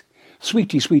just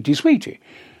sweetie, sweetie, sweetie,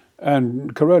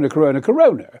 and corona, corona,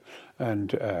 corona,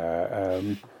 and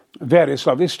various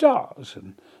lovely stars,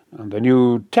 and the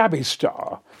new Tabby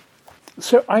star.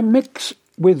 So I mix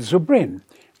with Zubrin,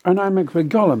 and I mix with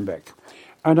Golombek,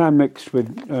 and I mix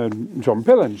with John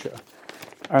Pillinger,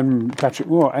 and Patrick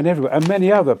Moore, and everywhere, and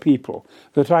many other people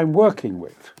that I'm working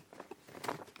with.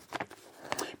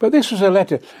 But this was a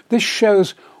letter. This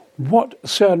shows what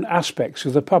certain aspects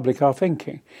of the public are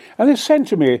thinking. And it's sent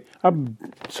to me, I've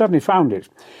suddenly found it,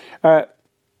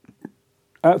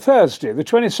 Thursday, the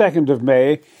 22nd of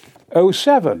May,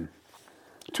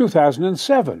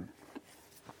 2007.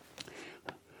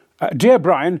 Dear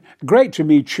Brian, great to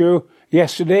meet you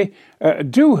yesterday.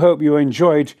 Do hope you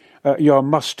enjoyed your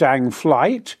Mustang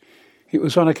flight. It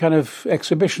was on a kind of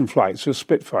exhibition flight, so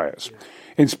Spitfires,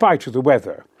 in spite of the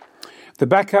weather. The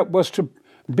backup was to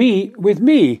be with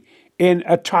me in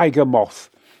a Tiger Moth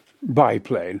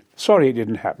biplane. Sorry it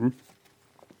didn't happen.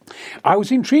 I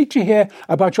was intrigued to hear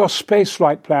about your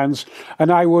spaceflight plans,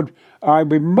 and I'd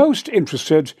be most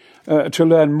interested to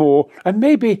learn more and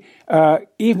maybe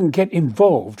even get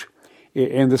involved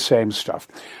in the same stuff.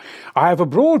 I have a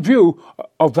broad view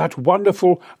of that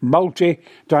wonderful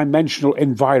multi-dimensional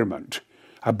environment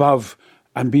above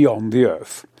and beyond the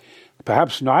Earth.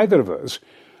 Perhaps neither of us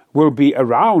will be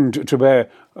around to bear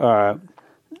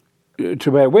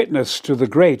witness to the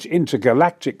great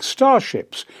intergalactic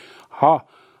starships,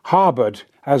 harboured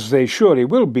as they surely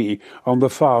will be on the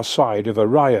far side of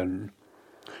Orion.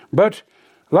 But,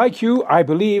 like you, I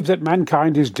believe that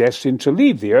mankind is destined to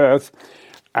leave the Earth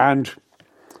and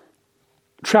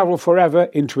travel forever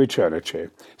into eternity,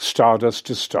 stardust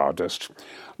to stardust.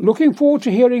 Looking forward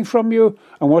to hearing from you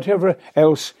and whatever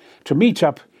else to meet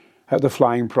up at the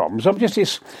Flying Proms. I'm just a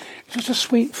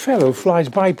sweet fellow who flies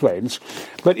biplanes,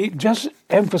 but it does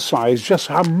emphasise just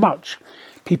how much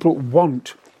people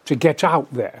want to get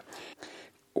out there.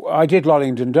 I did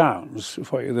Lollington Downs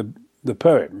for you, the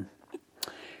poem,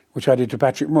 which I did to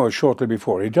Patrick Moore shortly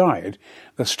before he died,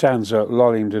 the stanza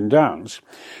Lollington Downs.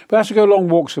 But I had to go long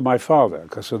walks with my father,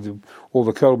 because all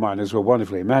the coal miners were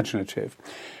wonderfully imaginative,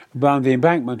 around the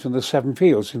embankment and the Seven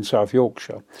Fields in South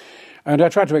Yorkshire. And I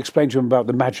tried to explain to him about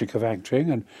the magic of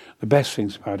acting and the best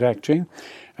things about acting,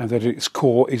 and that its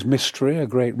core is mystery, a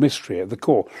great mystery at the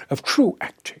core of true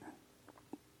acting.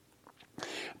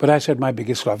 But I said my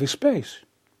biggest love is space.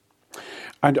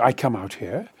 And I come out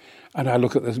here, and I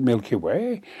look at the Milky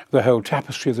Way, the whole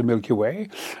tapestry of the Milky Way,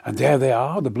 and there they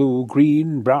are, the blue,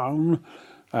 green, brown,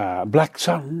 black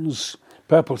suns,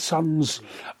 purple suns,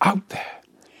 out there.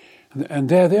 And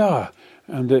there they are,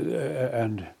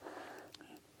 and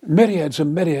myriads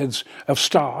and myriads of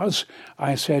stars.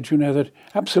 I said, that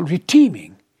absolutely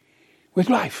teeming with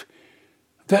life.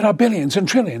 There are billions and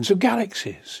trillions of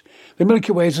galaxies. The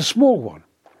Milky Way is a small one.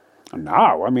 And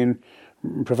now,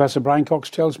 Professor Brian Cox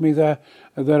tells me there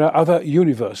are other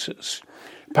universes,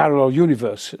 parallel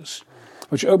universes,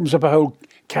 which opens up a whole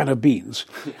can of beans.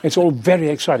 It's all very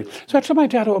exciting. So I told my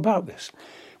dad all about this,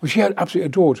 which he had absolutely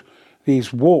adored,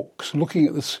 these walks looking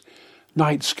at this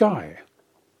night sky.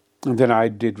 And then I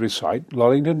did recite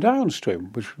Lollington Downs to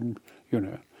him, which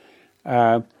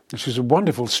is a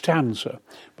wonderful stanza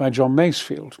by John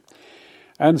Masefield.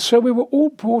 And so we were all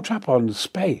brought up on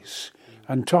space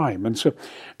and time.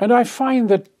 And I find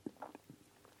that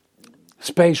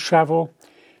space travel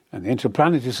and the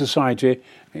Interplanetary Society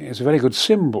is a very good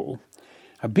symbol,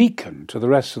 a beacon to the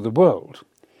rest of the world,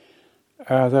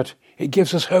 that it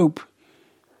gives us hope.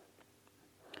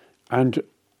 And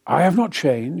I have not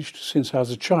changed since I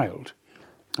was a child.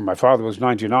 And my father was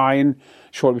 99,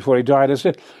 shortly before he died. I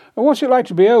said, what's it like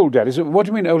to be old, Dad? He said, what do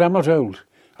you mean old? I'm not old.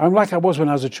 I'm like I was when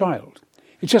I was a child.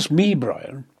 It's just me,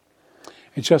 Brian.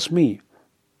 It's just me.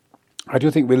 I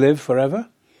do think we live forever.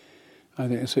 I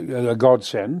think it's a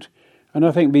godsend. And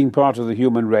I think being part of the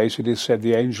human race, it is said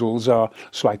the angels are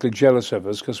slightly jealous of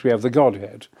us because we have the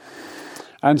Godhead.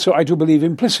 And so I do believe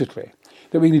implicitly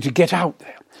that we need to get out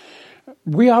there.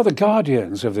 We are the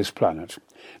guardians of this planet.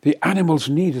 The animals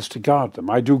need us to guard them.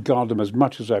 I do guard them as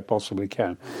much as I possibly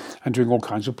can, and doing all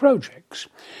kinds of projects.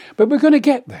 But we're going to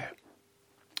get there.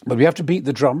 But we have to beat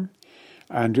the drum,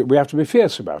 and we have to be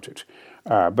fierce about it.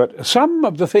 But some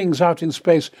of the things out in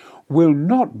space will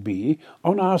not be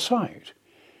on our side.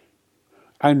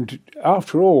 And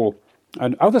after all,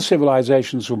 and other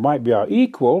civilizations who might be our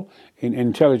equal in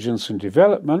intelligence and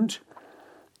development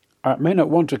may not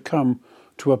want to come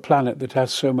to a planet that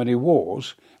has so many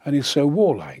wars and is so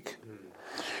warlike.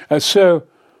 So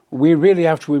we really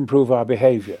have to improve our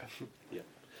behaviour. Yeah,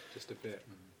 just a bit.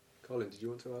 Colin, did you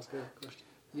want to ask a question?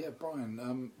 Yeah,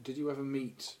 Brian, did you ever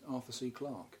meet Arthur C.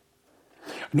 Clarke?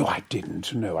 No, I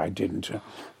didn't. No. I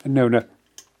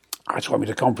saw him at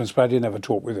a conference, but I didn't ever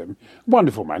talk with him.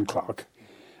 Wonderful man, Clarke.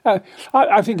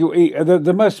 I think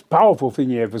the most powerful thing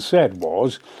he ever said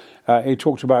was he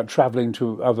talked about travelling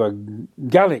to other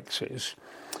galaxies.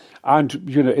 And,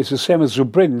 it's the same as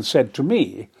Zubrin said to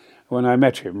me when I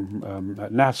met him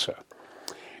at NASA.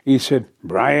 He said,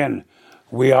 Brian,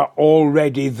 we are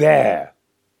already there.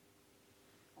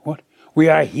 What? We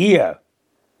are here.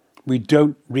 We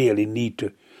don't really need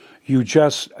to. You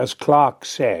just, as Clarke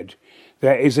said,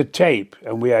 there is a tape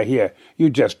and we are here. You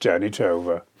just turn it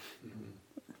over.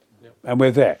 And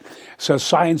we're there. So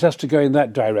science has to go in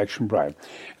that direction, Brian.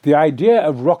 The idea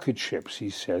of rocket ships, he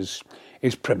says,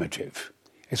 is primitive.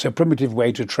 It's a primitive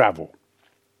way to travel.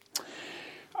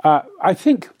 I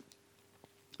think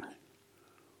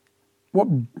what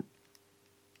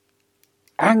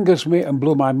angers me and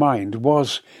blew my mind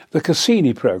was the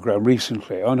Cassini programme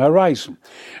recently on Horizon.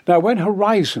 Now, when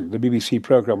Horizon, the BBC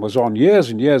programme, was on years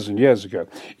and years and years ago,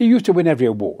 he used to win every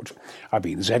award. I've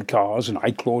been Z-Cars and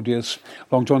I, Claudius,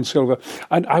 Long John Silver,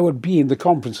 and I would be in the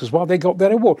conferences while they got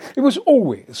their award. It was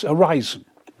always Horizon.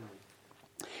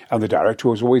 And the director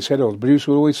was always said, or the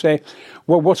producer would always say,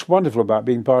 well, what's wonderful about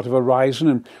being part of Horizon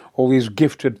and all these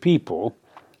gifted people,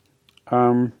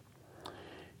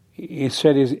 he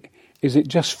said, is it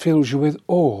just fills you with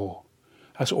awe.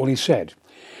 That's all he said.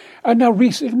 And now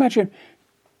recently, imagine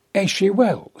H.G.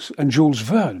 Wells and Jules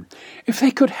Verne, if they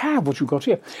could have what you've got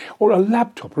here, or a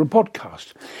laptop or a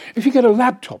podcast. If you get a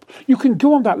laptop, you can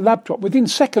go on that laptop within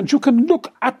seconds, you can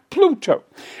look at Pluto.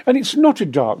 And it's not a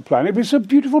dark planet, but it's a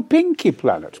beautiful pinky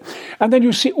planet. And then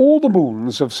you see all the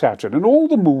moons of Saturn and all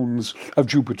the moons of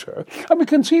Jupiter. And we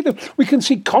can see them. We can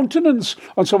see continents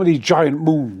on some of these giant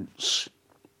moons.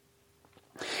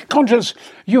 Continents,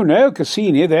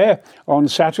 Cassini there on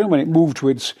Saturn, when it moved to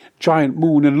its giant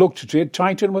moon and looked at it,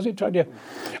 Titan, was it? Yeah.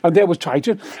 And there was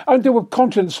Titan, and there were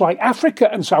continents like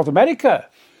Africa and South America,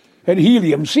 and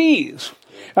helium seas.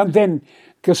 And then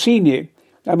Cassini,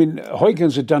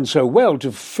 Huygens had done so well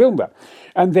to film that.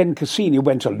 And then Cassini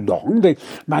went along, they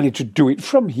managed to do it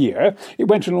from here. It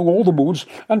went along all the moons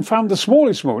and found the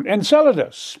smallest moon,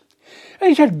 Enceladus.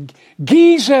 And it had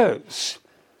geysers.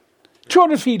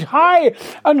 200 feet high,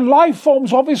 and life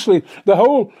forms, obviously. The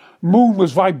whole moon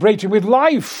was vibrating with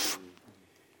life.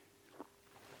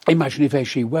 Imagine if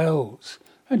H.G. Wells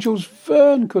and Jules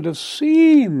Verne could have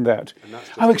seen that.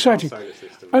 How exciting.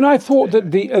 And I thought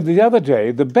that the other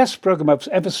day, the best programme I've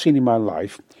ever seen in my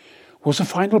life was the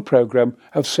final programme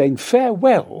of saying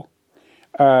farewell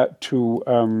to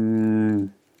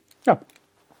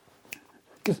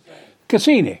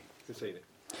Cassini.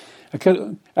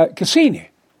 Cassini.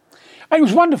 And it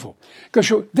was wonderful,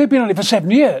 because they've been on it for 7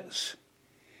 years.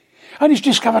 And he's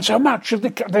discovered so much,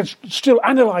 they're still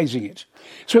analysing it.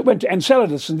 So it went to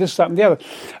Enceladus and this, that and the other.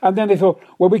 And then they thought,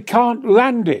 well, we can't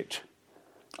land it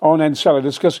on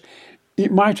Enceladus, because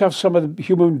it might have some of the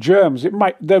human germs. It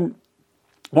might then,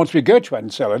 once we go to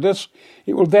Enceladus,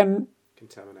 it will then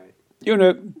contaminate.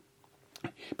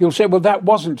 People say, well, that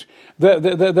wasn't,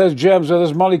 those germs or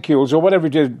those molecules or whatever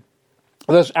it is,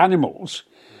 those animals,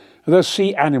 those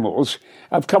sea animals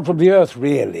have come from the earth,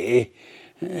 really.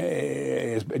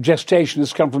 Gestation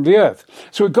has come from the earth.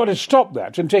 So we've got to stop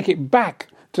that and take it back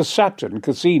to Saturn,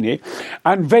 Cassini,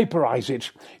 and vaporise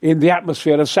it in the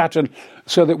atmosphere of Saturn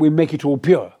so that we make it all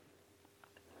pure.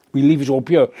 We leave it all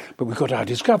pure, but we've got our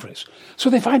discoveries. So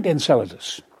they find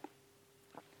Enceladus.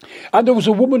 And there was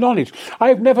a woman on it. I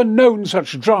have never known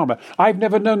such drama. I've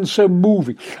never known so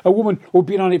moving. A woman who'd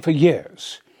been on it for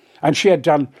years. And she had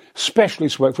done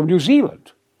specialist work from New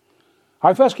Zealand.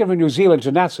 I first came from New Zealand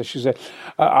to NASA, she said,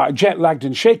 jet-lagged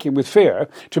and shaking with fear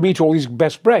to meet all these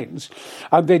best brains.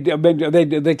 And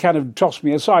they kind of tossed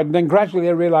me aside. And then gradually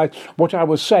I realised what I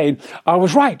was saying, I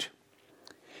was right.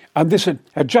 And this had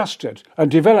adjusted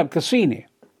and developed Cassini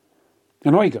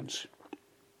and Huygens.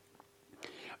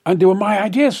 And they were my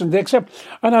ideas, and they accepted.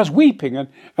 And I was weeping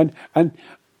and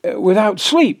without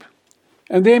sleep.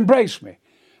 And they embraced me.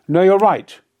 No, you're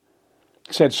right,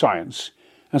 said science.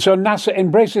 And so NASA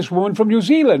embraced this woman from New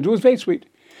Zealand, who was very sweet.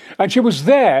 And she was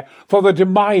there for the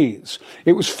demise.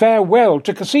 It was farewell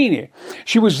to Cassini.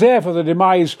 She was there for the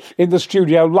demise in the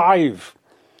studio live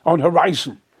on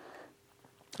Horizon.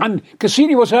 And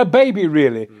Cassini was her baby,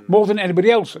 really, more than anybody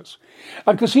else's.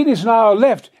 And Cassini's now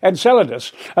left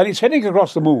Enceladus, and it's heading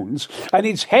across the moons, and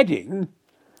it's heading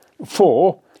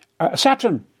for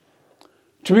Saturn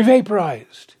to be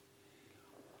vaporized.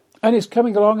 And it's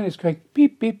coming along, and it's going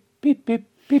beep, beep, beep, beep,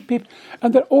 beep, beep.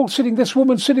 And they're all sitting, this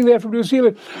woman sitting there from New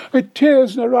Zealand with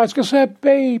tears in her eyes because her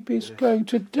baby's going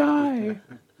to die.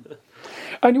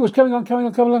 And it was coming on,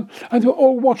 and they were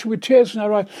all watching with tears in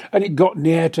their eyes. And it got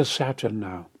near to Saturn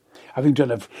now, having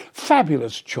done a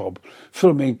fabulous job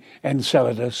filming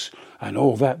Enceladus and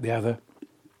all that, the other.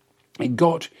 It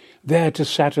got there to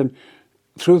Saturn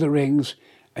through the rings,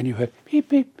 and you heard beep,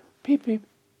 beep, beep, beep,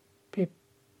 beep,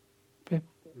 beep,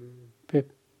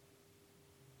 beep.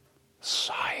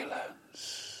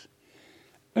 Silence.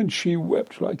 And she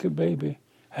wept like a baby.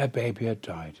 Her baby had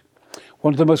died.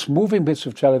 One of the most moving bits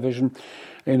of television.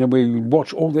 We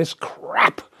watch all this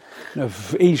crap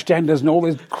of EastEnders and all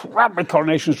this crap at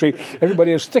Coronation Street.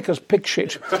 Everybody as thick as pig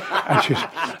shit.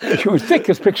 And she was thick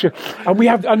as pig shit.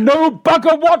 And no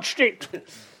bugger watched it.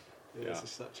 Yeah.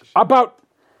 About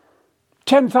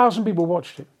 10,000 people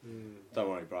watched it. Don't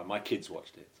worry, Brian. My kids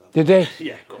watched it. So. Did they?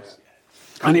 Yeah, of course.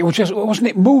 Yeah. And it was just, wasn't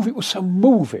it moving? It was so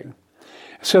moving.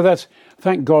 So that's,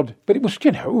 thank God. But it was,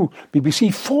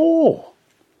 BBC 4.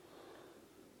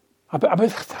 I mean,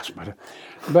 that doesn't matter.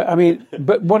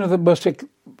 But one of the most,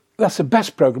 that's the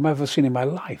best programme I've ever seen in my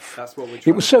life. That's what we're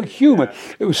trying It was so to do. human.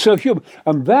 Yeah. It was so human.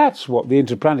 And that's what the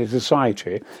Interplanetary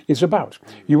Society is about.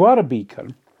 You are a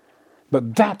beacon,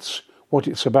 but that's what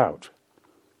it's about.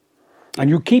 And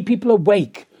you keep people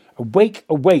awake. When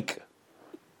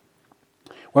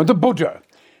the Buddha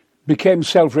became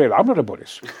self-realized, I'm not a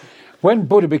Buddhist. When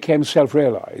Buddha became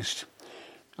self-realized,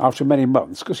 after many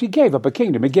months, because he gave up a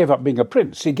kingdom, he gave up being a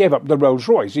prince, he gave up the Rolls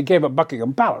Royce, he gave up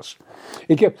Buckingham Palace.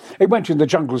 He went in the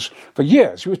jungles for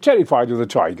years. He was terrified of the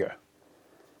tiger.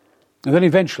 And then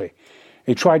eventually,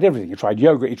 he tried everything. He tried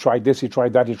yoga, he tried this, he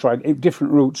tried that, he tried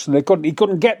different routes, and he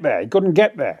couldn't get there.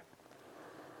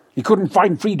 He couldn't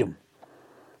find freedom.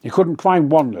 He couldn't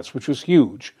find oneness, which was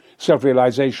huge,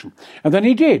 self-realization. And then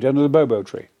he did, under the Bobo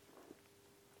tree.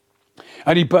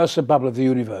 And he burst the bubble of the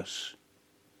universe.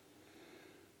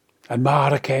 And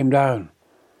Mara came down.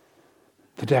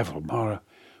 The devil, Mara,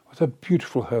 was a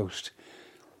beautiful host.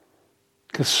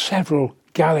 Because several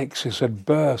galaxies had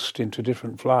burst into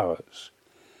different flowers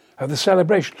of the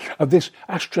celebration of this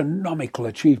astronomical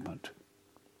achievement.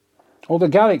 All the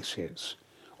galaxies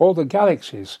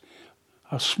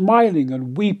are smiling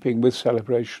and weeping with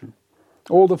celebration.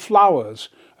 All the flowers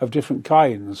of different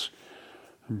kinds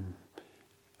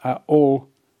are all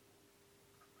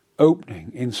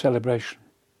opening in celebration.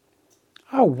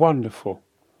 How wonderful.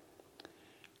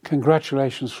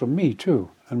 Congratulations from me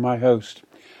too, and my host.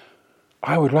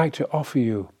 I would like to offer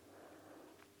you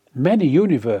many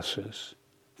universes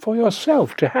for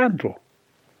yourself to handle.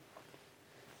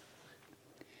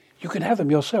 You can have them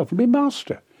yourself and be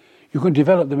master. You can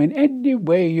develop them in any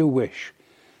way you wish.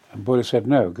 And Buddha said,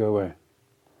 no, go away.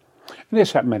 And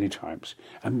this happened many times.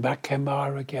 And back came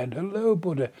Mara again. Hello,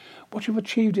 Buddha. What you've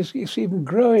achieved is even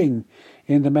growing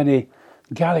in the many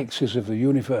galaxies of the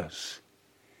universe.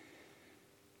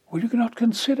 Will you not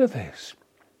consider this?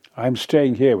 I'm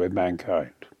staying here with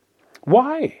mankind.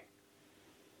 Why?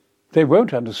 They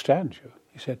won't understand you.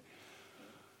 He said,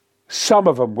 some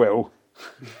of them will.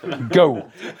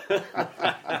 Go.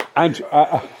 And,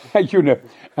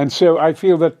 and so I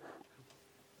feel that,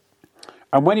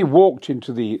 and when he walked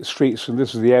into the streets, and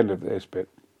this is the end of this bit,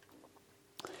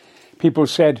 people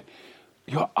said,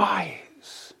 your eyes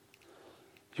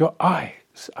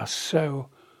are so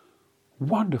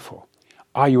wonderful.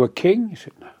 Are you a king? He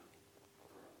said, no.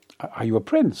 Are you a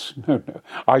prince? No.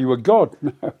 Are you a god?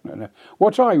 No.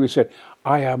 What are you? He said,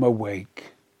 I am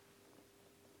awake.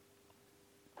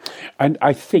 And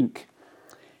I think,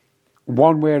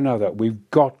 one way or another, we've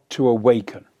got to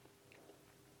awaken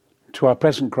to our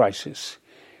present crisis.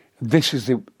 This is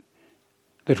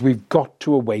that we've got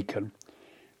to awaken,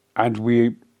 and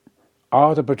we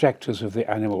are the protectors of the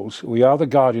animals. We are the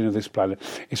guardian of this planet.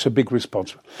 It's a big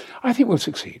responsibility. I think we'll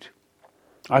succeed.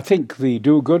 I think the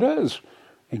do-gooders,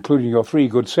 including your three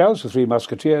good selves, the three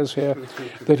musketeers here,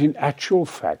 that in actual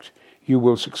fact you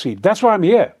will succeed. That's why I'm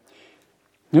here.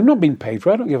 I'm not being paid for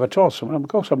it. I don't give a toss. Of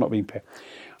course I'm not being paid.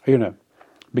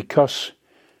 Because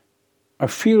I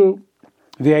feel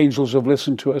the angels have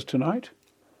listened to us tonight.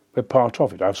 We're part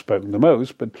of it. I've spoken the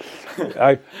most, but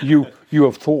you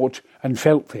have thought and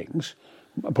felt things,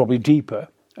 probably deeper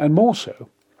and more so.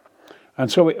 And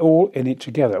so we're all in it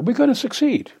together. We're going to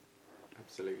succeed.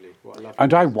 Absolutely. What a lovely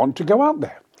And I want to go out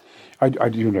there. I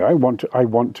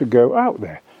want to go out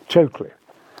there totally.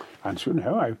 And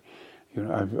so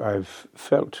I've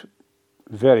felt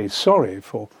very sorry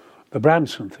for the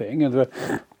Branson thing, and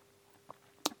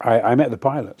I met the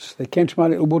pilots. They came to my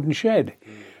little wooden shed,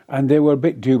 and they were a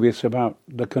bit dubious about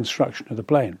the construction of the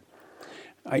plane.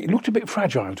 It looked a bit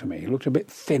fragile to me. It looked a bit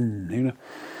thin, you know,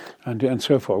 and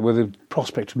so forth, with the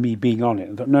prospect of me being on it.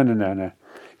 I thought, no.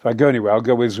 If I go anywhere, I'll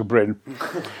go with Zubrin.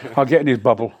 I'll get in his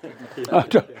bubble. I'll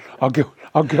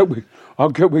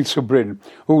go with Zubrin,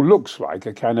 who looks like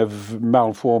a kind of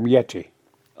malformed Yeti.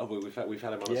 Oh, we've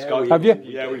had him on the Skype. Have you?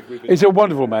 Yeah, we've been, he's a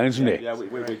wonderful man, isn't he?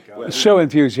 Yeah, so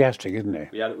enthusiastic, isn't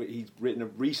he?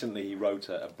 Recently he wrote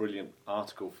a brilliant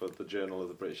article for the Journal of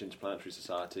the British Interplanetary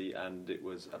Society, and it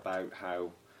was about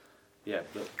how,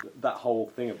 that whole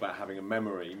thing about having a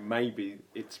memory, maybe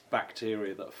it's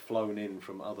bacteria that have flown in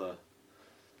from other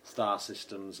star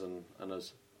systems and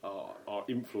are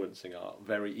influencing our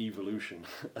very evolution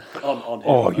on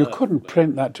Oh, you couldn't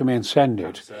print that to me and send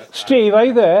it. Steve, are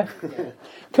you there?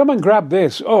 Come and grab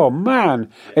this. Oh,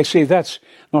 man. You see, that's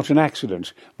not an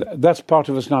accident. That's part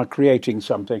of us now creating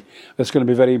something that's going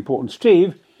to be very important.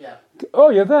 Steve? Yeah.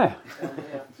 Oh, you're there.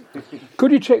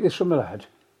 Could you take this from the lad?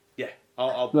 Yeah.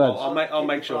 I'll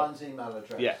make sure. Brian's email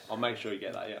address. Yeah, I'll make sure you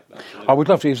get that, yeah. Absolutely. I would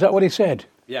love to. Is that what he said?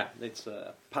 Yeah, it's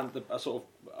a sort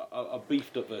of a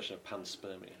beefed up version of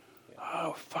panspermia. Yeah.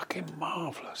 Oh, fucking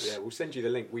marvellous. Yeah, we'll send you the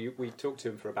link. We talked to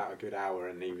him for about a good hour,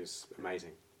 and he was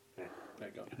amazing. Yeah. There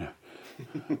you go.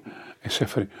 You know, it's so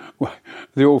funny. Well,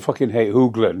 they all fucking hate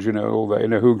Hoogland, you know, all that,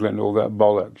 Hoogland, all that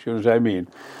bollocks, you know what I mean,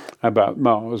 about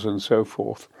Mars and so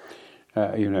forth,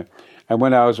 you know. And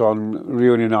when I was on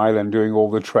Reunion Island doing all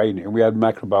the training, we had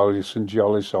microbiologists and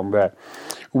geologists on there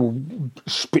who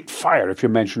spit fire if you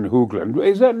mention Hoogland.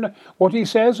 Is that what he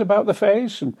says about the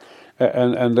face and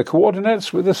the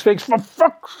coordinates with the Sphinx? For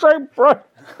fuck's sake, bro!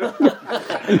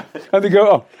 And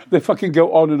they fucking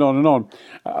go on and on and on.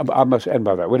 I must end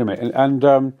by that. Wait a minute.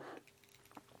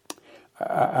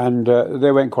 And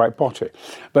they went quite potty.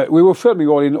 But we were filming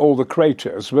in all the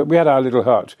craters, but we had our little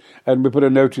hut, and we put a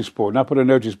notice board, and I put a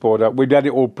notice board up. We'd had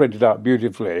it all printed out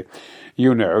beautifully,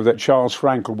 you know, that Charles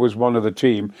Frankel was one of the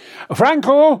team.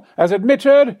 Frankel has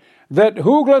admitted that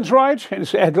Hoogland's right, in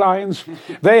his headlines.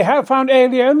 They have found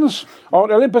aliens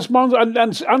on Olympus Mons and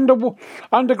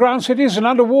underground cities and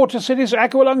underwater cities,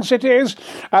 aqualung cities,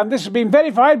 and this has been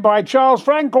verified by Charles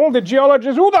Frankel, the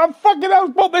geologist. Who the fucking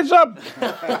hell put this up?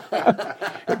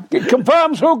 It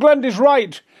confirms Hoogland is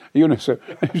right. You know, so,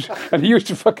 and he used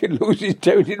to fucking lose his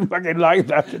toe. He didn't fucking like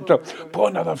that at all. Pull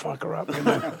another fucker up, you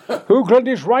know. Hoogland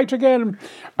is right again.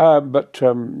 But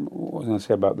what was I going to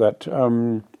say about that?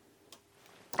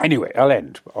 Anyway, I'll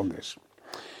end on this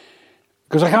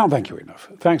because I can't thank you enough.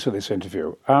 Thanks for this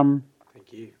interview. Thank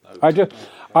you.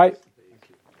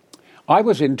 I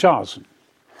was in Tarzan,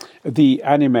 the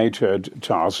animated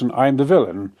Tarzan. I'm the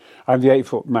villain. I'm the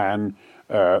 8-foot man,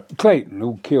 Clayton,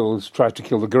 who tries to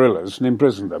kill the gorillas and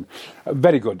imprison them. A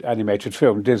very good animated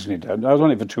film, Disney did. I was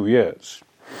on it for 2 years.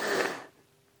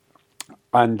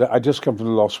 And I just come from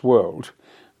the Lost World.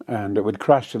 And we'd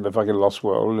crashed in the fucking Lost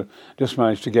World, just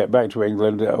managed to get back to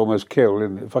England, almost killed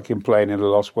in the fucking plane in the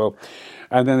Lost World.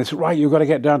 And then they said, right, you've got to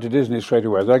get down to Disney straight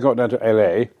away. So I got down to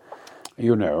LA,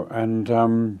 you know, and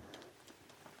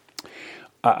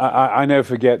I never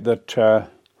forget that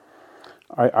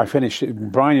I finished.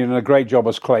 Brian, you did a great job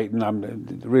as Clayton.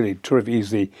 I'm really terrific.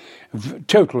 He's the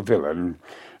total villain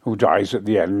who dies at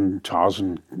the end.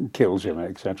 Tarzan kills him,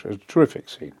 etc. It's a terrific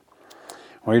scene.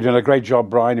 Well, you've done a great job,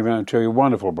 Brian. You've done a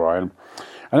wonderful, Brian.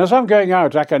 And as I'm going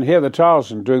out, I can hear the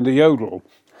Tarzan doing the yodel.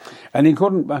 And he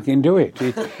couldn't fucking do it.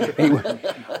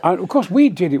 And of course, we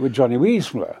did it with Johnny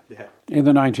Weissmuller in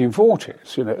the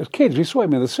 1940s. You know, as kids, we saw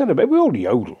him in the cinema. We all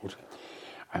yodeled.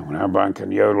 And when Brian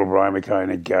can yodel, Brian, we kind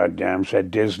of goddamn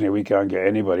said Disney. We can't get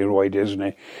anybody, Roy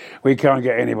Disney. We can't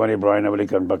get anybody, Brian. Nobody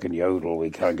can fucking yodel.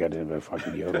 We can't get anybody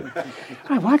fucking yodel.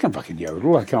 I can fucking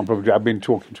yodel. I can't probably. I've been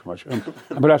talking too much.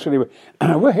 But that's anyway.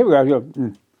 Well, here we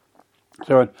go.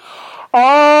 So,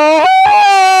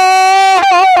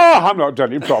 I'm not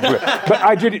done it properly, but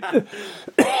I did it.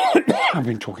 I've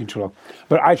been talking too long,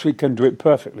 but I actually can do it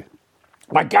perfectly.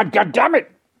 My God damn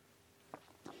it!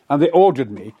 And they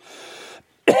ordered me.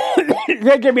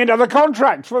 They gave me another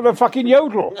contract for the fucking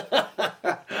yodel.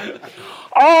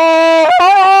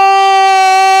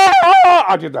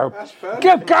 I didn't know.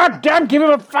 God damn, give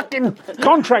him a fucking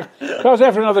contract. So I was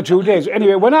there for another 2 days.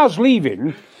 Anyway, when I was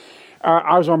leaving,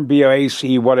 I was on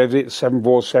BOAC, whatever it is,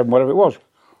 747, whatever it was.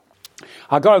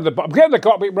 I got in the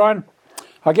cockpit, Brian.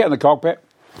 I get in the cockpit.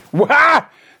 Wah!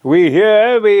 We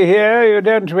hear, you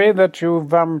don't mean that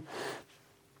you've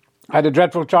had a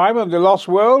dreadful time on the Lost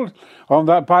World, on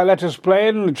that Pilatus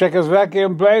plane, the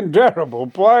Czechoslovakian plane. Terrible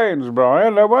planes,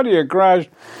 Brian. No wonder you crashed.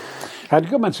 I had to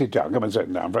come and sit down,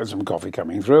 for some coffee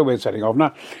coming through. We're setting off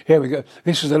now. Here we go.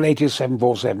 This is the latest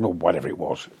 747 or whatever it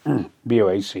was.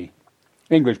 BOAC.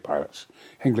 English pilots.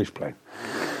 English plane.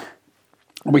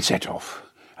 And we set off.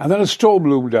 And then a storm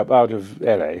loomed up out of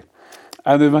LA.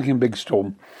 And the fucking big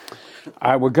storm.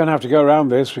 We're going to have to go around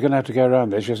this.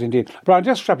 Yes, indeed. Brian,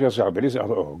 just strap yourself in.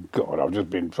 Oh, God, I've just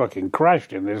been fucking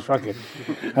crashed in this fucking...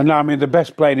 And now I'm in the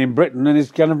best plane in Britain and it's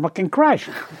going to fucking crash.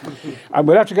 And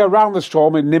we'll have to go around the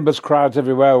storm in Nimbus crowds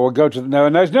everywhere. We'll go to... No,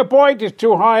 and there's no point. It's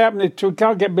too high up and we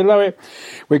can't get below it.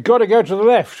 We've got to go to the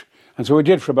left. And so we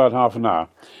did for about half an hour.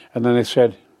 And then they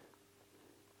said,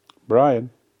 Brian,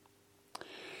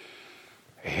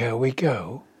 here we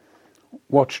go.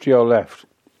 Watch to your left.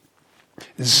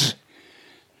 Zzz.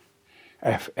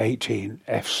 F-18,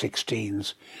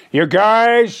 F-16s. You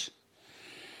guys,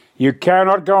 you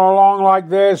cannot go along like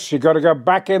this. You got to go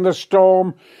back in the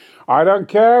storm. I don't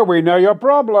care. We know your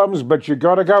problems, but you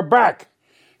got to go back.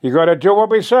 You got to do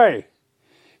what we say.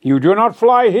 You do not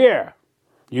fly here.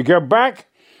 You go back,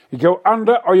 you go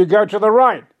under, or you go to the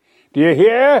right. Do you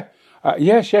hear?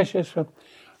 Yes.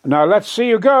 Now let's see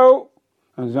you go.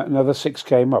 And another 6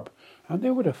 came up. And they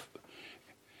would have...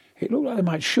 It looked like they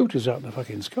might shoot us out in the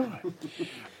fucking sky.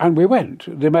 And we went,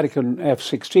 the American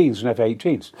F-16s and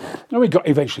F-18s. And we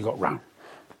eventually got round.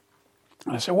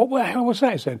 And I said, what the hell was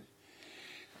that? He said,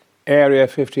 Area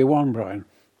 51, Brian.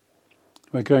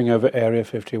 We're going over Area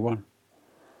 51.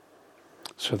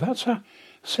 So that's how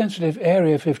sensitive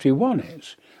Area 51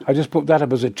 is. I just put that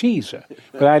up as a teaser.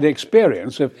 But I had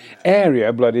experience of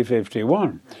Area bloody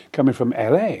 51 coming from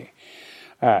LA.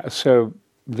 So...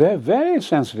 They're very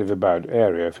sensitive about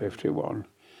Area 51,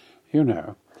 you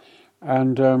know.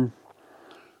 And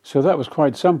so that was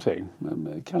quite something.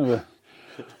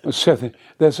 So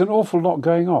there's an awful lot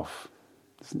going off,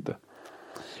 isn't there?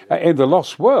 In the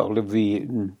lost world of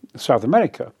South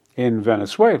America, in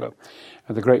Venezuela,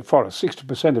 and the Great Forest,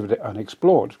 60% of it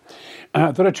unexplored.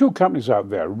 There are 2 companies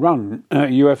out there, run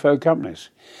UFO companies.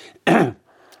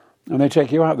 And they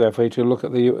take you out there for you to look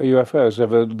at the UFOs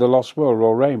over the Lost World,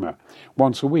 or Roraima.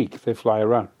 Once a week, they fly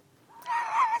around.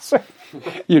 So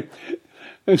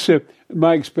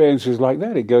my experience is like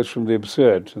that. It goes from the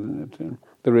absurd to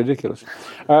the ridiculous.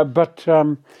 But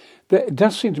there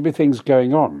does seem to be things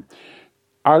going on.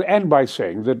 I'll end by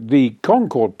saying that the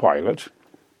Concorde pilot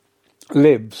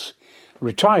lives,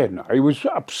 retired now. He was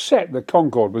upset that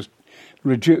Concorde was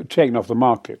taken off the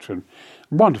market. And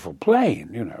wonderful plane,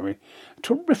 you know.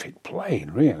 Terrific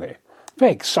plane, really.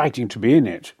 Very exciting to be in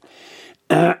it.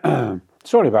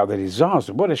 Sorry about the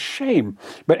disaster. What a shame.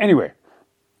 But anyway,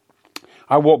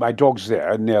 I walk my dogs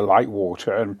there near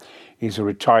Lightwater, and he's a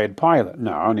retired pilot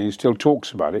now, and he still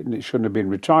talks about it, and it shouldn't have been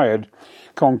retired,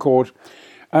 Concorde.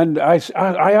 And I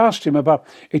asked him about,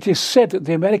 it is said that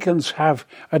the Americans have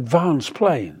advanced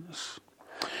planes.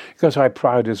 Because I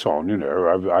pride us on, you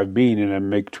know, I've been in a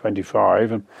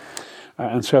MiG-25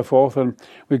 and so forth, and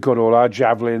we've got all our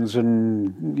Javelins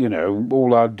and, you know,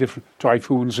 all our different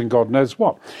Typhoons and God knows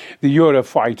what. The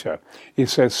Eurofighter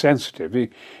is so sensitive.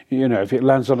 You know, if it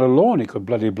lands on a lawn, it could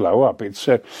bloody blow up. It's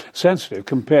so sensitive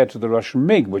compared to the Russian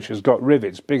MiG, which has got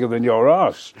rivets bigger than your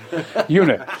arse. You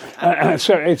know.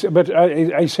 But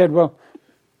I said, well,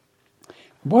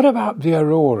 what about the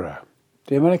Aurora?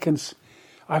 The Americans...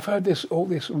 I've heard all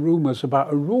these rumours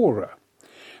about Aurora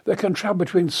that can travel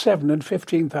between 7,000 and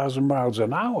 15,000 miles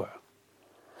an hour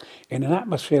in an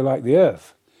atmosphere like the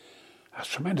Earth. That's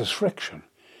tremendous friction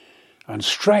and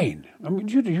strain. I mean,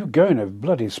 you go in a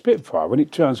bloody Spitfire when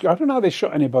it turns... I don't know how they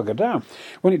shot any bugger down.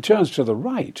 When it turns to the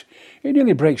right, it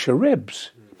nearly breaks your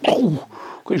ribs. Oh,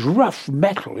 it's rough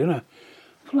metal, you know.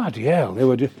 Bloody hell.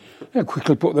 They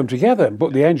quickly put them together and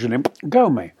put the engine in. Go,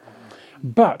 mate.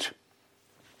 But...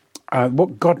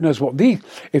 what God knows what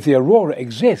if the Aurora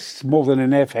exists more than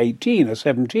an F-18 or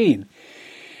 17.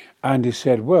 And he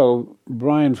said, well,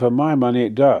 Brian, for my money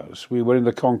it does. We were in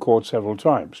the Concorde several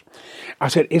times. I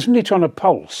said, isn't it on a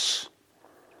pulse?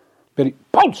 But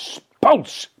pulse.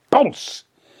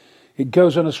 It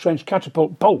goes on a strange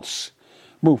catapult pulse.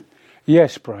 Move.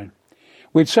 Yes, Brian.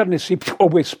 We'd suddenly see a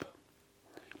wisp.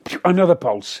 Another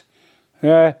pulse.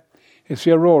 Yeah, it's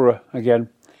the Aurora again.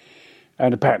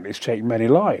 And apparently it's taken many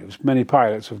lives. Many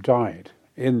pilots have died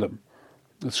in them.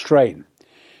 The strain.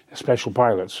 Special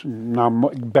pilots, now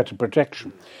better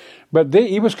protection. But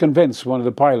he was convinced, one of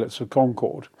the pilots of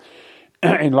Concorde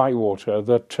in Lightwater,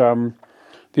 that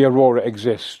the Aurora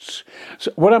exists.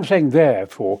 So what I'm saying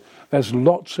therefore, there's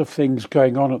lots of things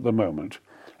going on at the moment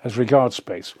as regards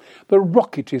space. The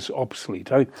rocket is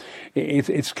obsolete.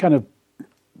 It's kind of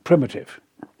primitive.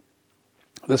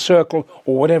 The circle,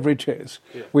 or whatever it is,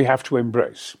 we have to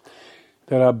embrace.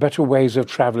 there are better ways of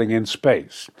travelling in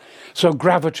space. So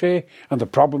gravity and the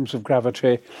problems of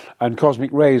gravity and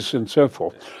cosmic rays and so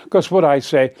forth. Because what I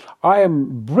say, I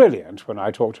am brilliant when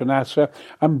I talk to NASA.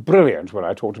 I'm brilliant when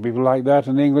I talk to people like that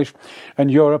in English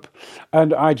and Europe.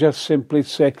 And I just simply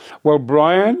say, well,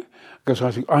 Brian, because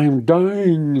I think I am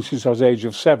dying since I was the age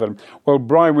of 7. Well,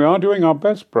 Brian, we are doing our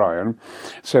best, Brian,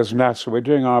 says NASA. We're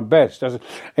doing our best.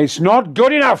 It's not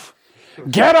good enough.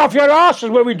 Get off your asses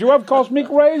when we do have cosmic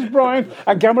rays, Brian,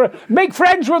 and camera. Make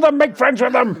friends with them. Make friends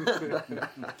with them.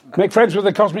 Make friends with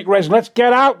the cosmic rays. Let's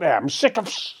get out there. I'm sick of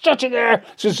sitting there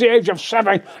since the age of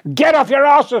 7. Get off your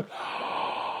asses.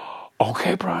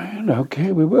 Okay, Brian.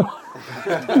 Okay, we will.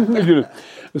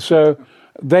 So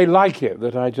they like it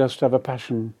that I just have a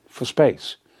passion for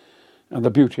space and the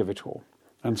beauty of it all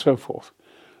and so forth.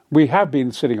 We have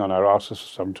been sitting on our asses for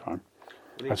some time.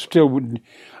 I still wouldn't.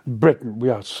 Britain, we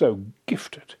are so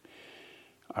gifted.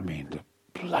 I mean, the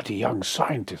bloody young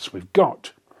scientists we've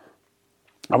got.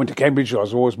 I went to Cambridge, I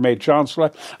was always made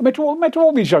Chancellor. I met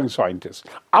all these young scientists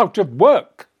out of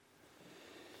work.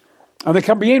 And they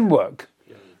can be in work.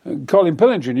 Colin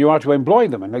Pillinger knew how to employ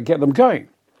them and get them going.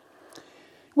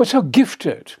 We're so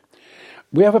gifted.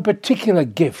 We have a particular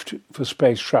gift for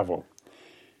space travel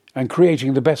and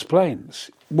creating the best planes.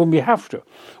 When we have to,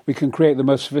 we can create the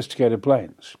most sophisticated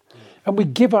planes. And we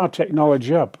give our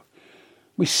technology up.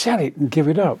 We sell it and give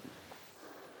it up.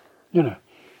 You know,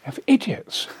 have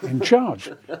idiots in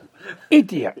charge.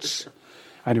 Idiots.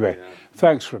 Anyway,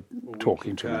 thanks for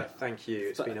talking to me. Thank you.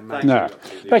 It's been amazing. No,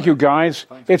 thank you, guys.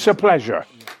 It's a pleasure.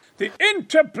 The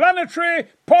Interplanetary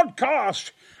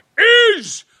Podcast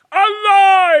is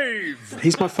alive!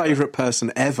 He's my favourite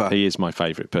person ever. He is my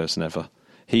favourite person ever.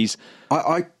 He's...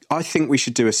 I think we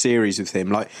should do a series with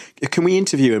him. Like, can we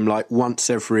interview him like once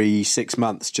every 6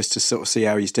 months just to sort of see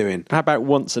how he's doing? How about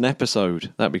once an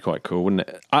episode? That'd be quite cool, wouldn't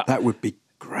it? That would be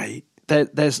great.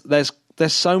 There's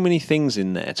so many things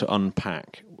in there to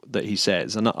unpack that he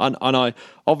says, and I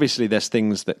obviously there's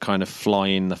things that kind of fly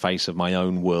in the face of my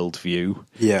own worldview.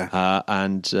 Yeah.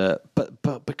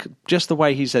 But just the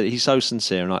way he said it, he's so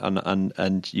sincere,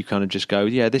 and you kind of just go,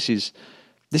 yeah, this is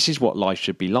what life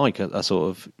should be like, a sort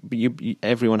of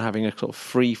everyone having a sort of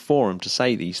free forum to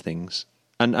say these things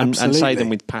and say them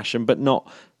with passion, but not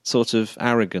sort of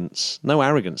arrogance. No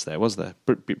arrogance there, was there?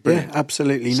 Brilliant. Yeah,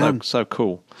 absolutely none. So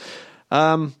cool.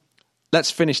 Let's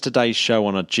finish today's show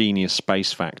on a genius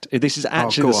space fact. This is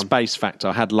actually the space fact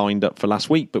I had lined up for last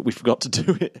week, but we forgot to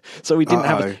do it. So we didn't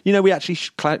have it. You know, we actually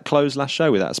closed last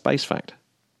show without a space fact.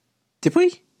 Did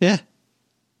we? Yeah.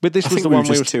 But this I was think the we one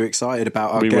were just too excited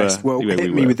about our guest. Well,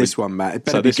 hit me with this one, Matt. It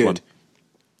better be good. One.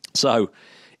 So,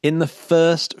 in the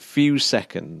first few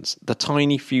seconds, the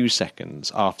tiny few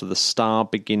seconds after the star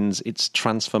begins its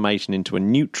transformation into a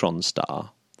neutron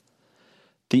star,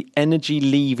 the energy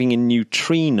leaving in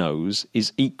neutrinos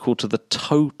is equal to the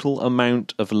total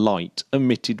amount of light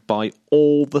emitted by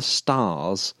all the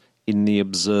stars in the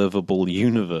observable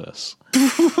universe.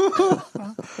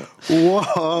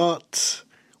 What?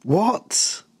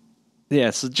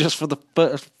 Yeah, so just for the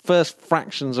first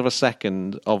fractions of a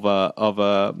second of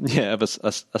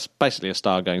basically a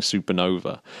star going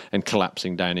supernova and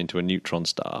collapsing down into a neutron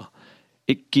star,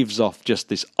 it gives off just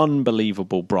this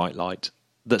unbelievable bright light.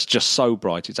 That's just so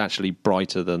bright, it's actually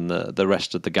brighter than the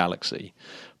rest of the galaxy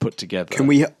put together.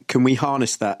 Can we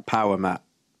harness that power, Matt?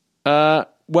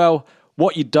 Well,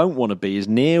 what you don't want to be is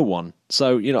near one.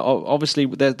 So, you know, obviously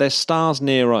there's stars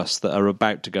near us that are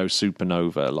about to go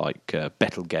supernova, like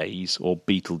Betelgeuse or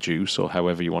Betelgeuse, or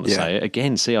however you want to say it.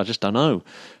 Again, see, I just don't know.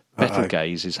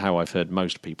 Betelgeuse is how I've heard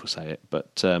most people say it,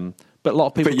 but a lot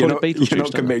of people call it Betelgeuse. You're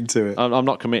not committing to it. I'm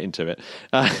not committing to it.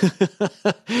 And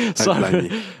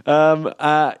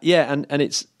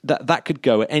it's that could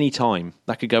go at any time.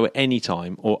 That could go at any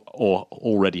time, or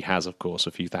already has, of course,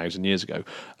 a few thousand years ago.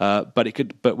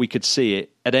 But we could see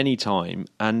it at any time,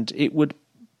 and it would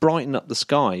brighten up the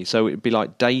sky. So it'd be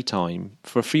like daytime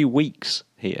for a few weeks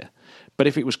here. But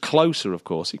if it was closer, of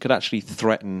course, it could actually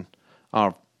threaten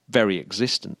our very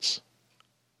existence.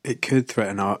 It could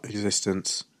threaten our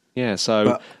existence. Yeah, so...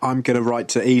 But I'm going to write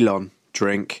to Elon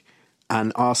Drink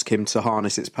and ask him to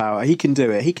harness its power. He can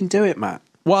do it. He can do it, Matt.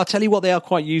 Well, I'll tell you what they are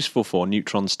quite useful for,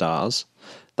 neutron stars.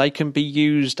 They can be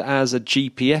used as a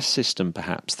GPS system,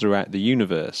 perhaps, throughout the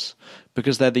universe,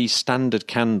 because they're these standard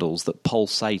candles that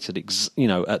pulsate at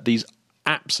these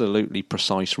absolutely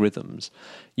precise rhythms.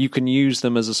 You can use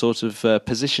them as a sort of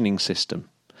positioning system.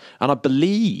 And I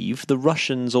believe the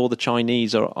Russians or the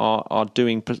Chinese are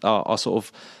sort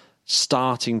of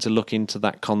starting to look into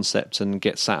that concept and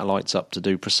get satellites up to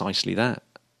do precisely that.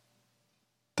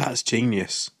 That's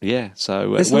genius. Yeah,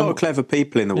 so There's a lot of clever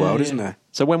people in the world, isn't there?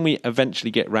 So when we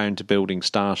eventually get round to building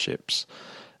starships,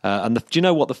 do you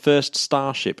know what the first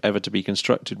starship ever to be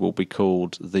constructed will be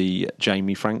called? The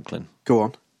Jamie Franklin. Go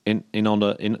on. In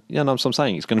honour, I'm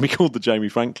saying it's going to be called the Jamie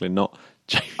Franklin, not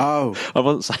Jamie. Oh, I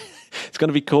wasn't saying it's going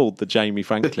to be called the Jamie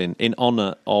Franklin in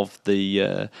honour of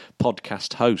the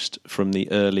podcast host from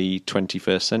the early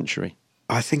 21st century.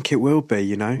 I think it will be.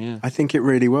 Yeah. I think it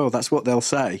really will. That's what they'll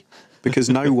say, because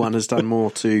no one has done more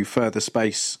to further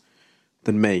space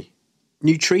than me.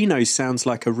 Neutrinos sounds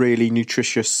like a really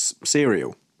nutritious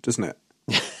cereal, doesn't it?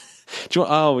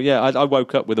 I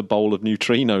woke up with a bowl of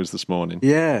neutrinos this morning.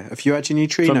 Yeah, if you had your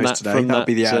neutrinos today, that'd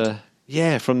be the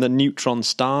ad. From the Neutron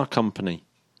Star Company.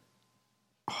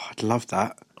 Oh, I'd love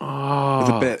that. With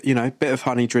a bit of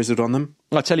honey drizzled on them.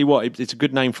 I tell you what, it's a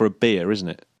good name for a beer, isn't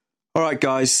it? All right,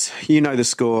 guys, you know the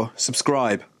score.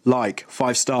 Subscribe, like,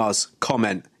 5 stars,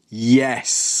 comment.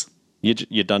 Yes.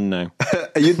 You're done now.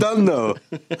 Are you done, though?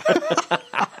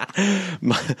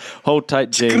 Hold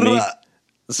tight, Jamie.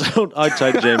 So I'd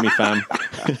take Jamie, fam.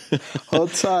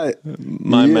 Hold tight.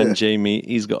 My man Jamie,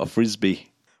 he's got a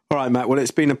frisbee. All right, Matt. Well,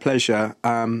 it's been a pleasure.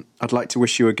 I'd like to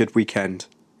wish you a good weekend.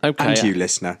 Okay. And you,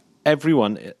 listener.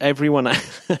 Everyone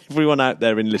out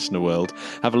there in listener world,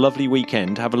 have a lovely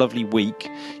weekend, have a lovely week.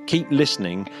 Keep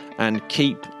listening and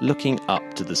keep looking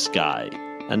up to the sky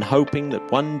and hoping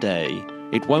that one day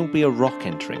it won't be a rock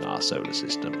entering our solar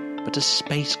system, but a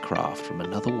spacecraft from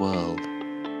another world.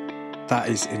 That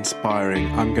is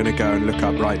inspiring. I'm going to go and look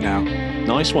up right now.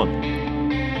 Nice one.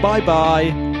 Bye-bye.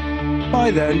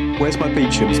 Bye then. Where's my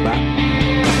Beechams,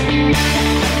 Matt?